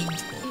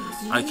fatigued,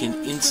 I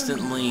can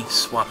instantly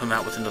swap him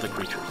out with another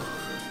creature.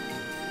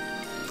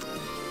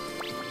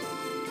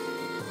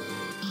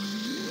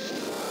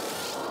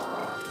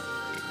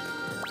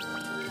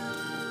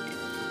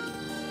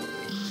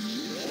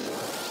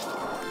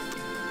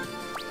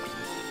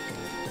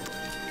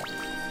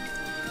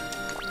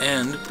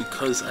 And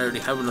because I already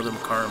have another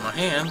Makar in my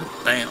hand,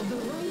 bam!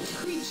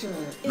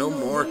 No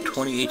more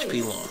 20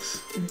 HP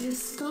loss.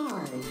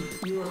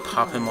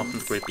 Pop him up in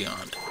the Great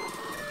Beyond.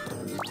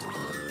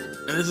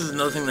 And this is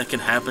another thing that can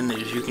happen,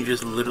 is you can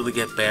just literally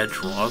get bad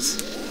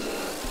draws.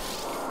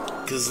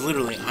 Because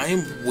literally, I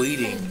am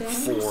waiting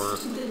for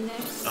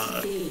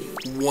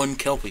one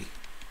Kelpie.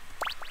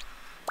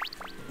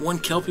 One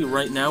Kelpie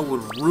right now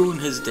would ruin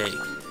his day.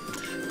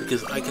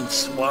 Because I can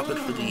swap it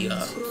for the,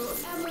 I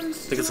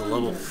think it's a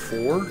level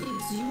 4?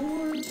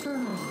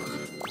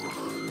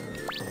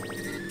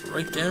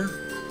 Right there.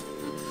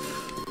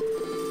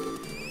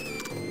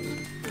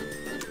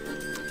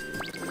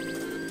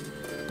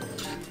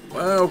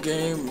 Wow,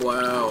 game,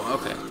 wow.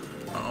 Okay.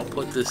 I'll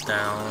put this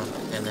down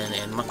and then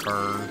end my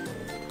turn.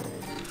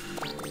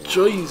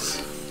 Jeez.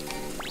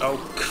 Oh,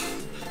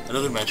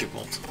 another Magic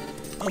Bolt.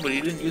 Oh, but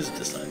he didn't use it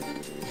this time.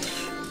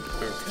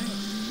 Okay.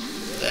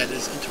 That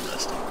is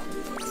interesting.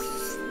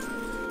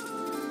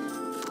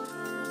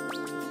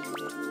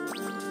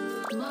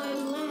 My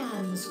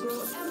lands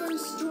grow ever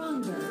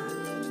stronger.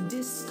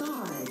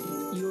 Discard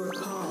your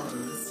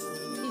cards.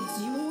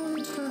 It's your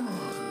turn.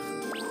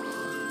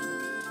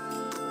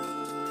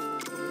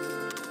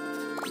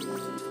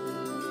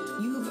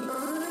 You've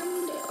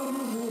earned a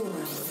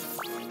reward.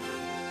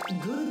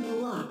 Good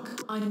luck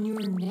on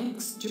your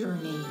next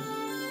journey.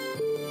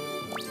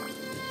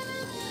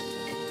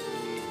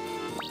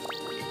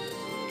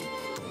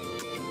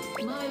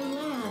 My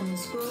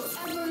lands grow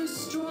ever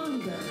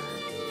stronger.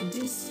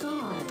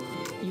 Discard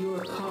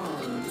your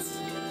cards.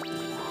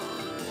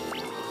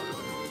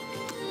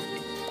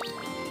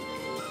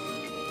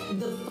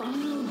 The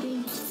final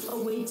gate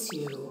awaits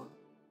you.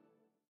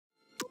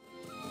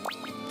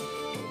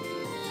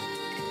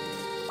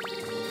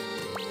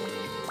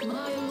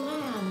 My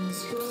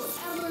lands grow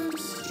ever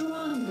stronger.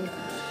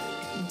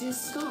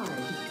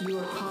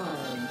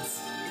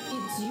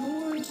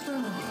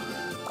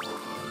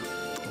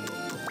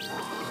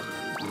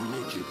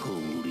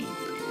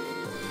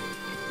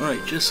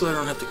 Alright, just so I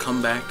don't have to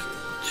come back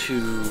to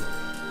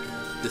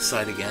this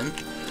side again,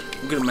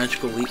 I'm gonna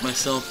magical leap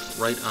myself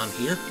right on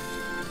here.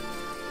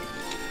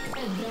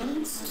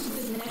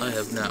 I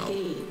have now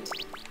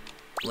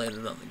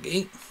landed on the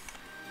gate.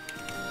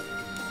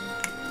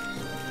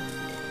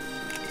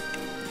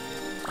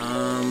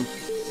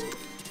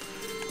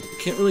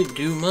 Can't really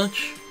do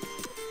much,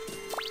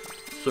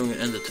 so I'm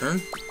gonna end the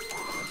turn.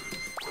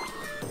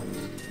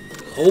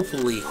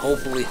 Hopefully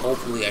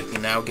I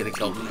can now get a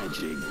Kelpie.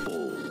 Magic balls.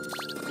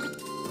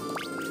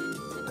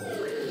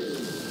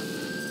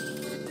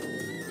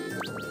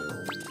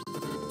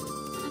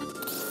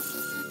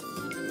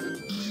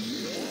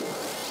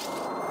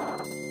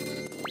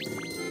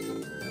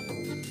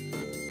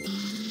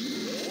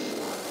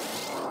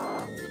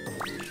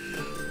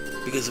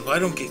 Because if I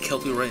don't get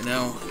Kelpie right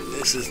now,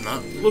 this is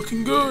not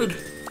looking good.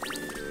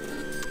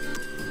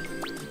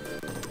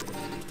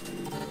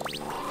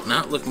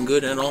 Not looking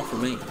good at all for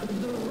me.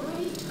 The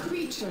right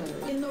creature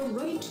in the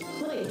right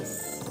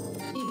place.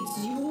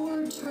 It's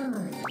your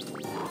turn.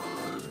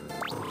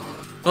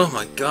 Oh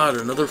my god,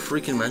 another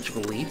freaking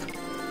magical leap?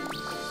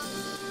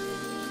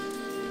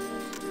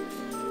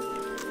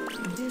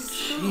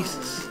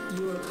 Jesus.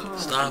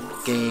 Stop,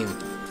 game.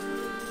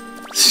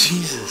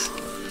 Jesus.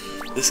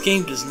 This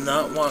game does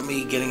not want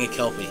me getting a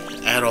Kelpie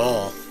at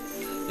all.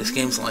 This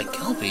game's like,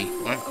 Kelpie?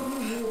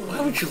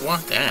 Why would you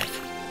want that?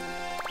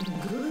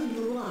 Good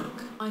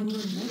luck on your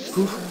next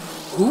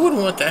Who would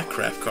want that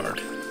craft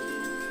card?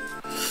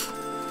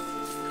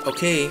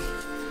 Okay,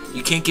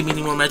 you can't give me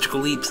any more magical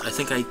leaps. I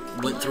think I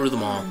went through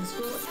them all.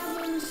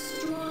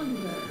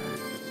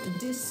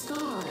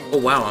 Oh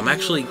wow, I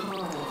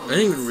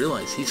didn't even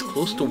realize he's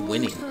close to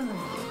winning.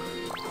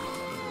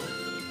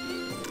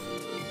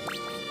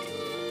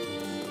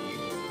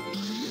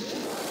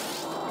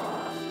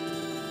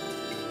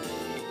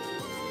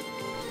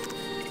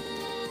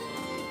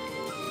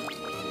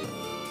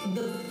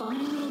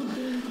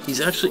 He's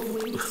actually,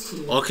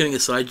 all kidding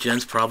aside,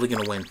 Jen's probably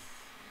gonna win.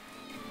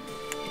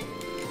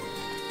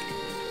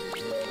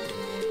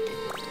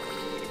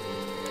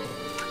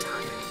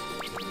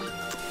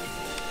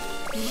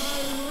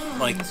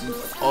 Like,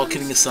 all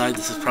kidding aside,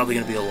 this is probably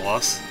gonna be a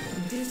loss.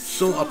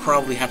 So I'll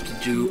probably have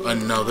to do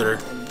another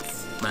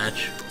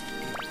match.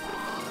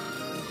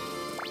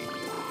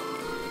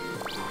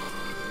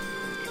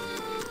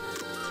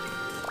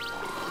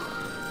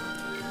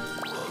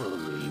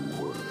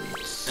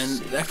 And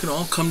that can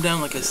all come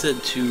down, like I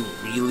said, to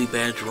really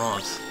bad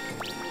draws.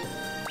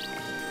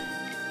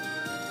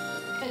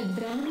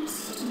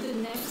 Advance to the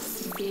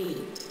next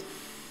gate.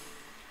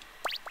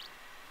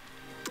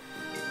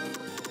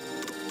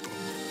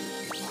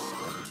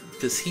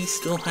 Because he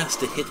still has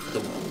to hit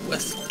the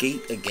west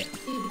gate again.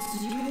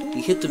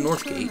 He hit the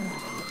north gate.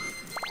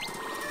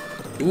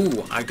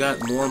 Ooh, I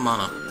got more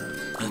mana.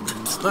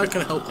 It's not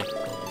gonna help me.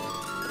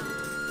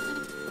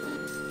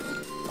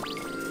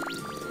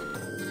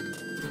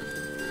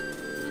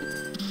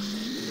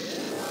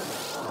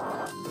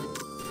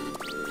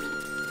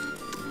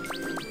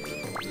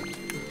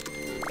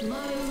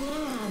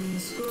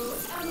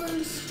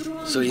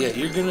 So yeah,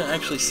 you're gonna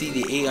actually see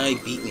the AI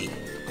beat me,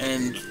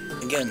 and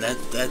again,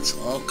 that's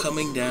all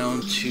coming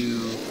down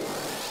to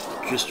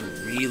just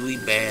really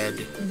bad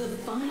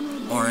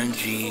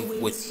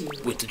RNG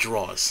with the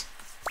draws.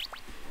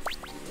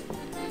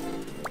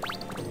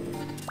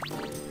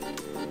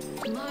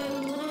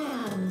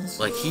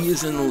 Like, he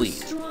is in the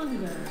lead.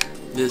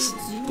 This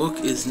book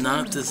is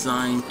not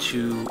designed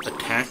to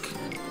attack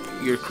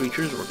your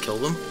creatures or kill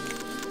them.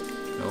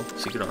 No,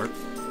 secret art.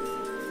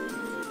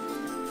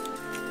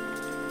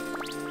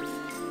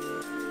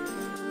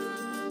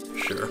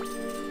 Sure.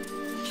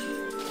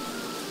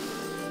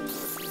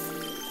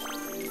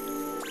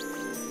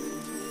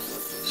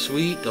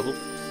 Sweet double.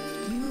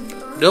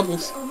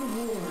 Doubles.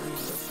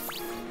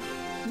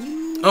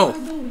 Oh,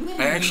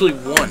 I actually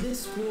won.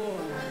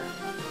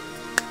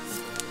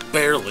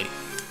 Barely.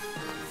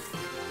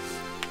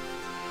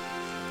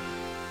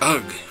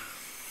 Ugh.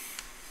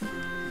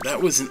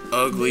 That was an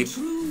ugly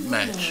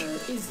match.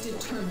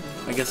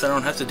 I guess I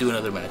don't have to do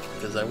another match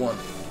because I won.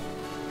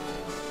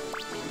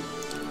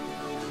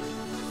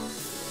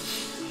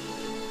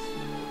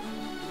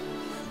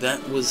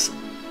 That was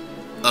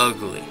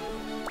ugly.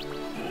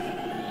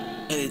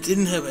 And it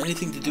didn't have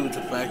anything to do with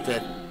the fact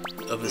that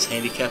of his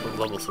handicap of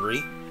level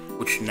 3,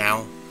 which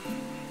now,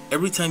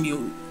 every time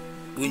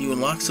when you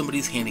unlock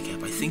somebody's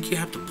handicap, I think you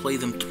have to play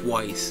them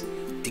twice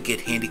to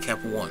get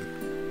handicap 1.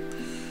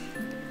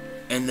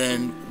 And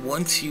then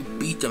once you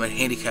beat them at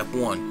handicap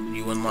 1,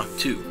 you unlock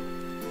 2.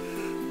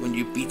 When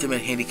you beat them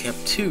at handicap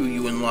 2,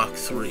 you unlock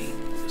 3.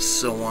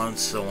 So on and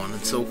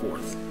so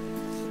forth.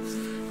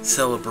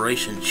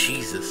 Celebration,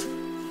 Jesus.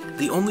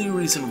 The only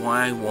reason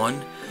why I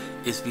won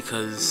is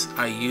because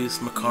I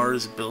used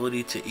Makar's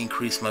ability to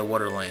increase my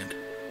water land,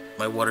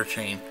 my water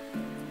chain.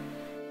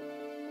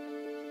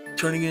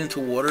 Turning it into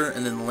water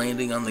and then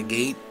landing on the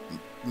gate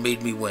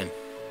made me win.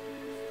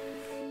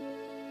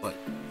 But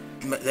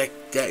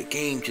that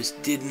game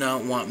just did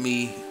not want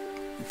me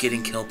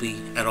getting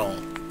Kelpie at all.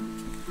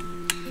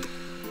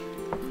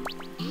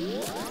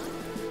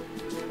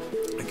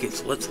 Okay,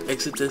 so let's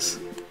exit this,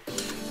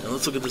 and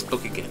let's look at this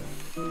book again.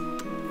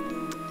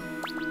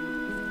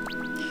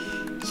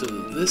 So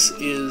this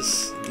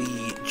is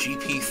the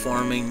GP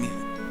Farming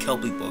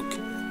Kelpie book,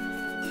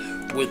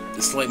 with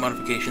slight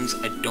modifications.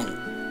 I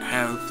don't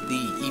have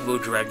the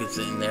Evo Dragons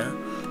in there.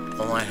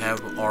 All I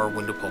have are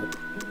Window Pulp.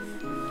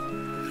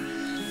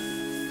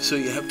 So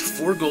you have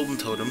 4 golden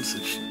totems,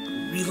 which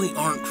really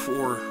aren't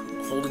for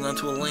holding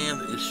onto a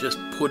land. It's just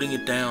putting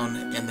it down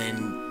and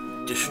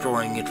then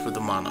destroying it for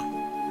the mana.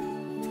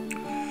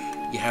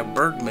 You have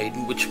Bird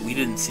Maiden, which we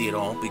didn't see at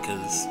all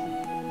because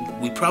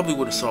we probably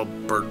would have saw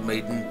Bird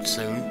Maiden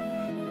soon.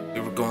 We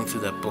were going through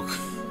that book.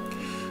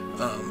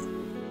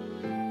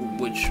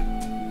 Which,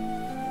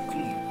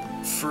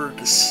 for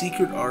the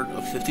secret art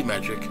of 50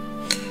 magic,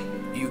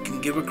 you can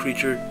give a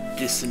creature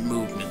distant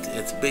movement.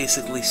 It's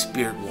basically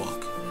Spirit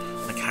Walk.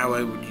 Like how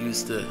I would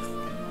use the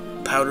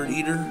Powdered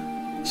Eater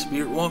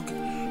Spirit Walk,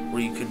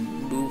 where you can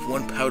move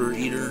 1 Powdered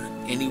Eater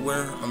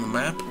anywhere on the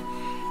map.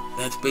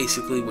 That's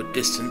basically what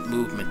distant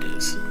movement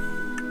is.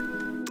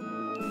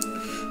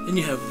 Then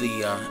you have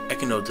the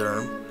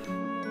Echinoderm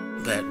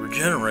that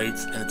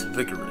regenerates, and it's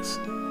Vigorous.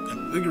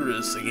 And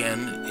Vigorous,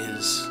 again,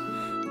 is,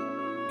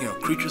 you know,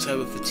 creatures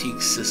have a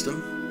fatigue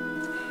system,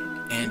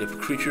 and if a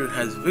creature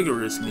has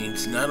Vigorous,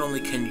 means not only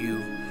can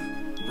you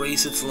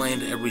raise its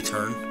land every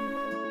turn,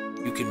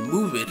 you can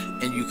move it,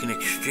 and you can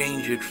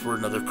exchange it for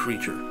another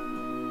creature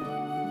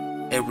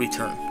every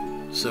turn.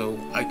 So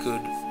I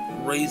could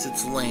raise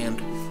its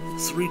land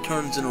 3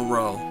 turns in a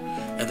row,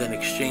 and then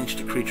exchange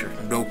the creature,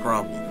 no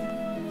problem.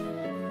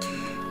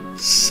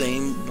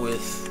 Same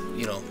with,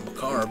 you know,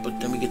 Makar, but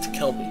then we get to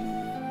Kelpie.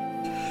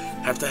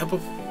 Have to have a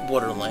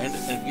water land,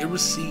 and if you ever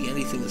see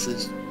anything that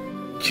says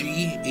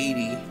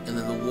G80 and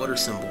then the water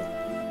symbol,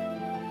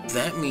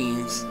 that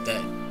means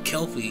that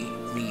Kelpie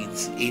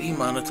needs 80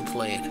 mana to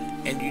play it,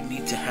 and you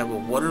need to have a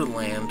water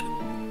land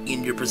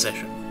in your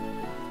possession.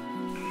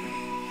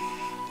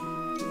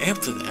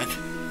 After that,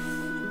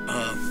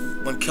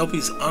 when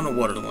Kelpie's on a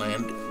water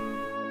land,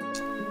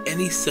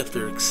 any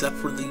scepter except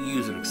for the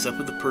user, except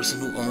for the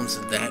person who owns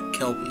that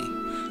Kelpie,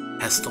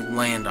 has to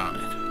land on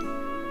it.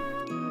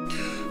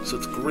 So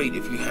it's great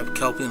if you have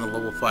Kelpie in a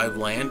level 5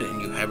 land and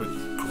you have it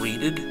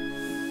greeded.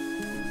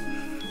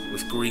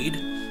 With greed,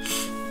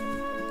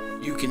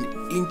 you can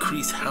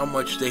increase how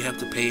much they have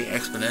to pay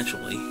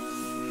exponentially,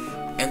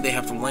 and they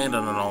have to land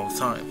on it all the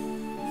time.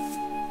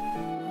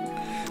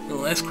 The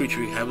last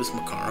creature you have is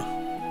Makara,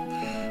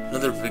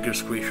 another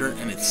vigorous creature,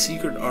 and its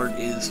secret art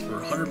is for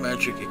 100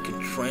 magic it can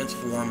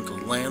transform the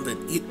land that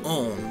it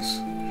owns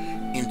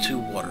into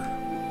water.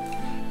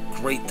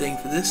 Great thing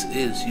for this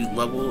is you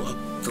level up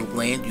the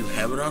land you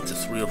have it on to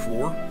 3 or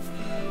 4,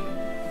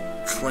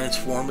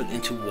 transform it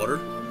into water.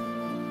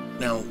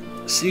 Now,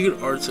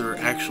 secret arts are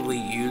actually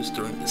used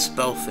during the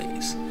spell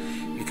phase.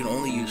 You can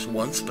only use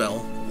 1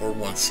 spell or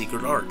 1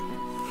 secret art.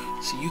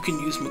 So you can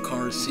use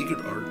Makara's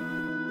secret art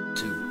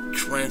to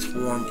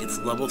transform its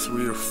level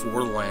 3 or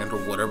 4 land, or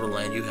whatever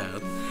land you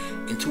have,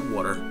 into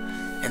water,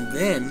 and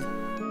then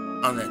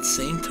on that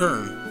same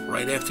turn,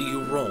 right after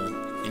you roll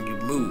and you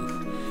move,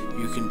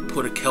 you can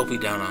put a Kelpie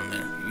down on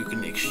there. You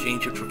can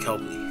exchange it for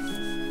Kelpie.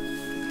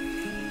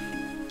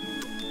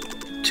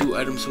 2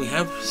 items we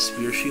have: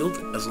 Spear Shield.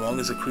 As long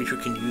as a creature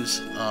can use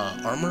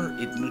armor,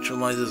 it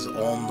neutralizes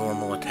all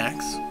normal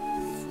attacks.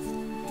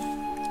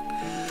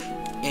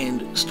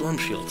 And Storm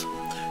Shield.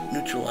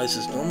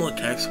 Neutralizes normal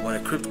attacks when a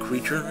crypt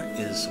creature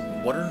is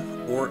water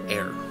or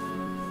air.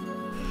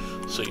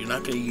 So you're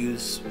not going to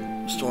use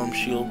Storm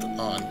Shield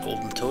on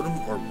Golden Totem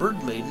or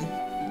Bird Maiden,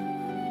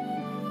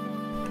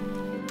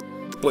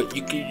 but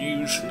you can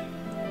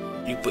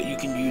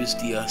use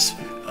the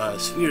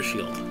Sphere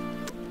Shield.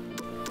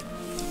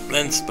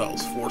 Then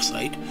spells: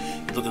 Foresight.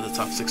 You look at the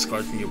top 6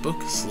 cards in your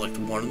book, select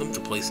one of them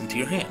to place into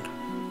your hand.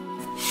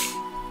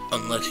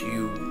 Unless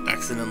you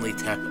accidentally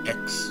tap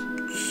X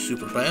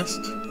super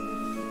fast,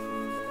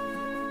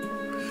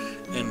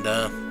 and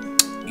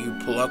you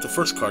pull out the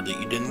first card that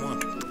you didn't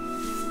want.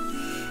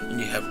 And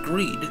you have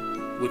Greed,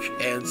 which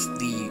adds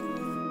the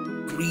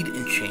Greed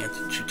enchant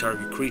to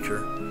target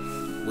creature,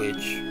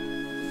 which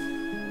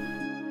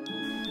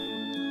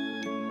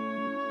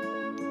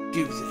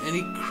gives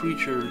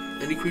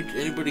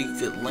anybody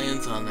that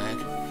lands on that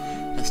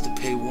has to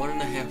pay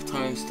 1.5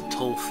 times the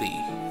toll fee.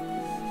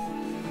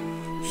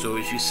 So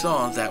as you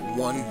saw, that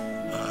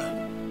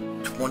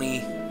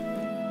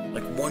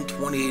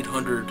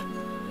 1,2800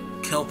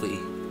 Kelpie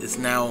is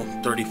now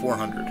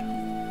 3,400.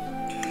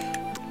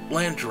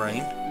 Land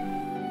Drain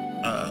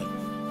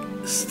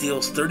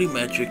steals 30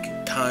 magic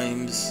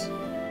times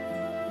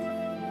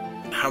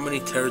how many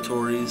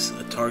territories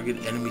a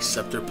target enemy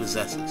scepter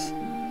possesses.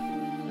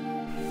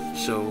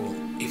 So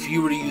if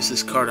you were to use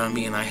this card on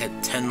me and I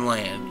had 10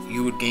 land,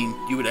 you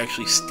would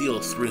actually steal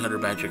 300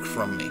 magic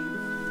from me.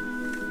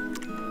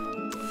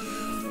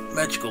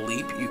 Magical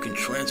Leap, you can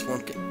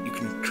transport to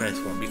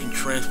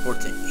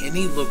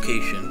any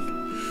location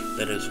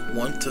that is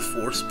 1 to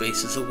 4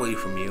 spaces away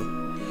from you,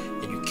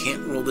 and you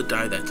can't roll the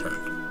die that turn.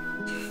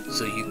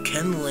 So you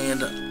can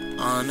land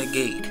on a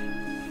gate,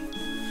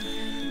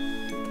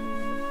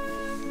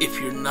 if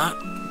you're not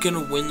gonna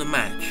win the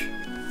match,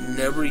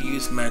 never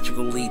use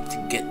Magical Leap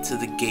to get to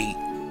the gate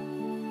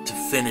to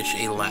finish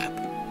a lap.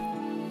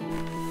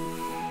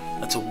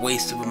 That's a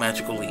waste of a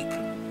Magical Leap.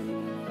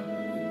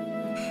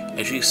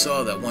 As you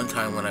saw that one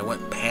time when I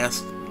went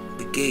past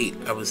the gate,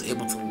 I was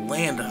able to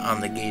land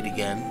on the gate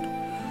again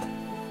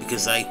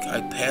because I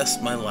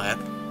passed my lap.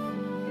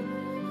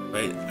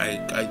 Right,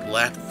 I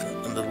lapped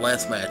in the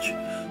last match.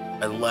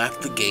 I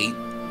lapped the gate.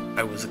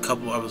 I was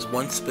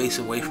one space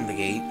away from the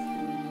gate,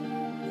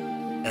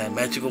 and I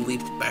Magical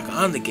Leaped back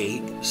on the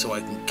gate, so I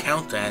can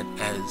count that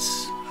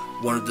as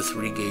one of the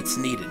 3 gates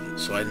needed,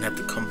 so I didn't have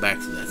to come back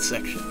to that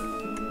section.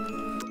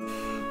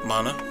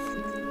 Mana.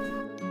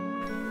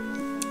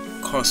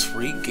 Cost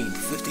free, gain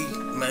 50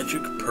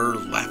 magic per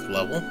lap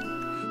level.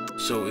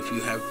 So if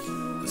you have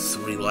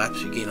 3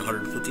 laps, you gain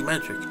 150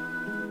 magic.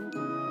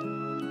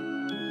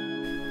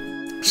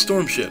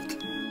 Storm Shift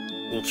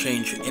will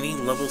change any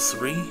level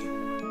 3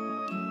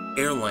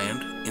 air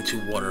land into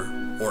water,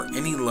 or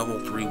any level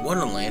 3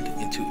 water land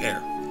into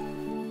air.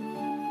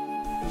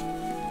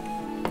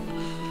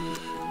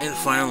 And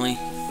finally,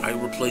 I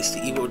replaced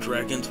the Evo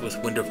Dragons with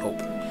Wind of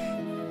Hope.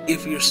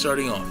 If you're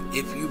starting off,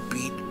 if you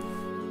beat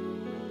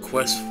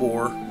Quest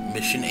 4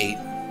 Mission 8,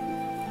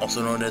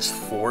 also known as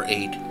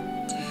 4-8,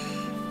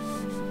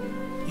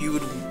 you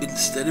would,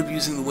 instead of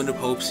using the Wind of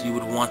Hopes, you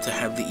would want to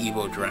have the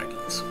Evo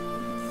Dragons.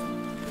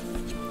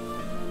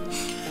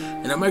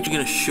 And I'm actually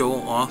going to show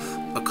off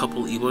a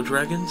couple Evo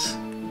Dragons,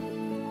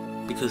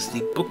 because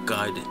the book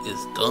guide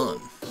is done.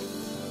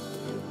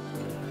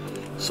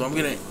 So I'm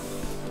going to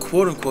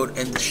quote-unquote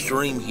end the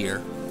stream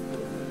here,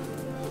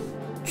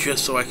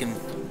 just so I can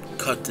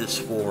cut this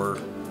for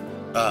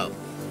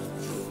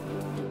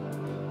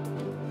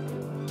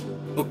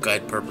book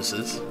guide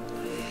purposes,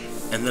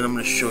 and then I'm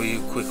going to show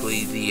you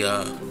quickly the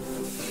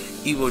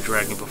Evo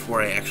Dragon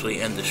before I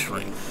actually end the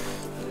stream.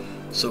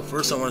 So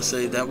first I want to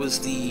say that was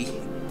the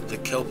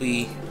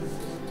Kelpie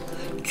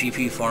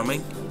GP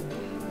farming.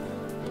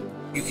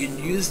 You can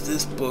use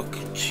this book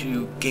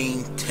to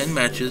gain 10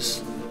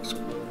 matches,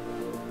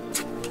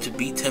 to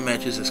beat 10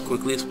 matches as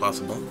quickly as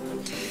possible,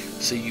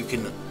 so you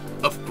can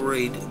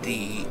upgrade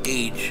the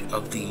age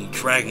of the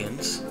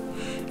dragons,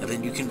 and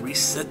then you can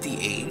reset the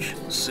age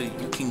so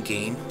you can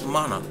gain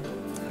mana,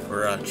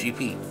 or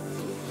GP.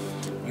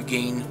 You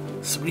gain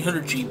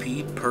 300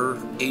 GP per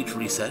age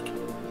reset,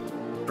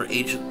 per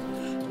age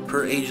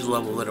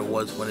level that it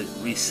was when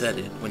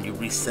you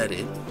reset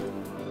it,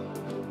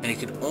 and it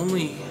can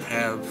only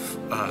have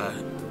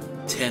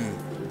 10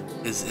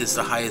 is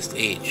the highest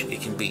age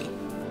it can be.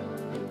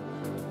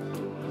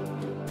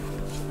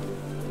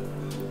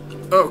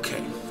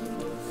 Okay,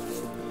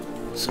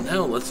 so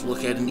now let's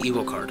look at an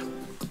Evo card.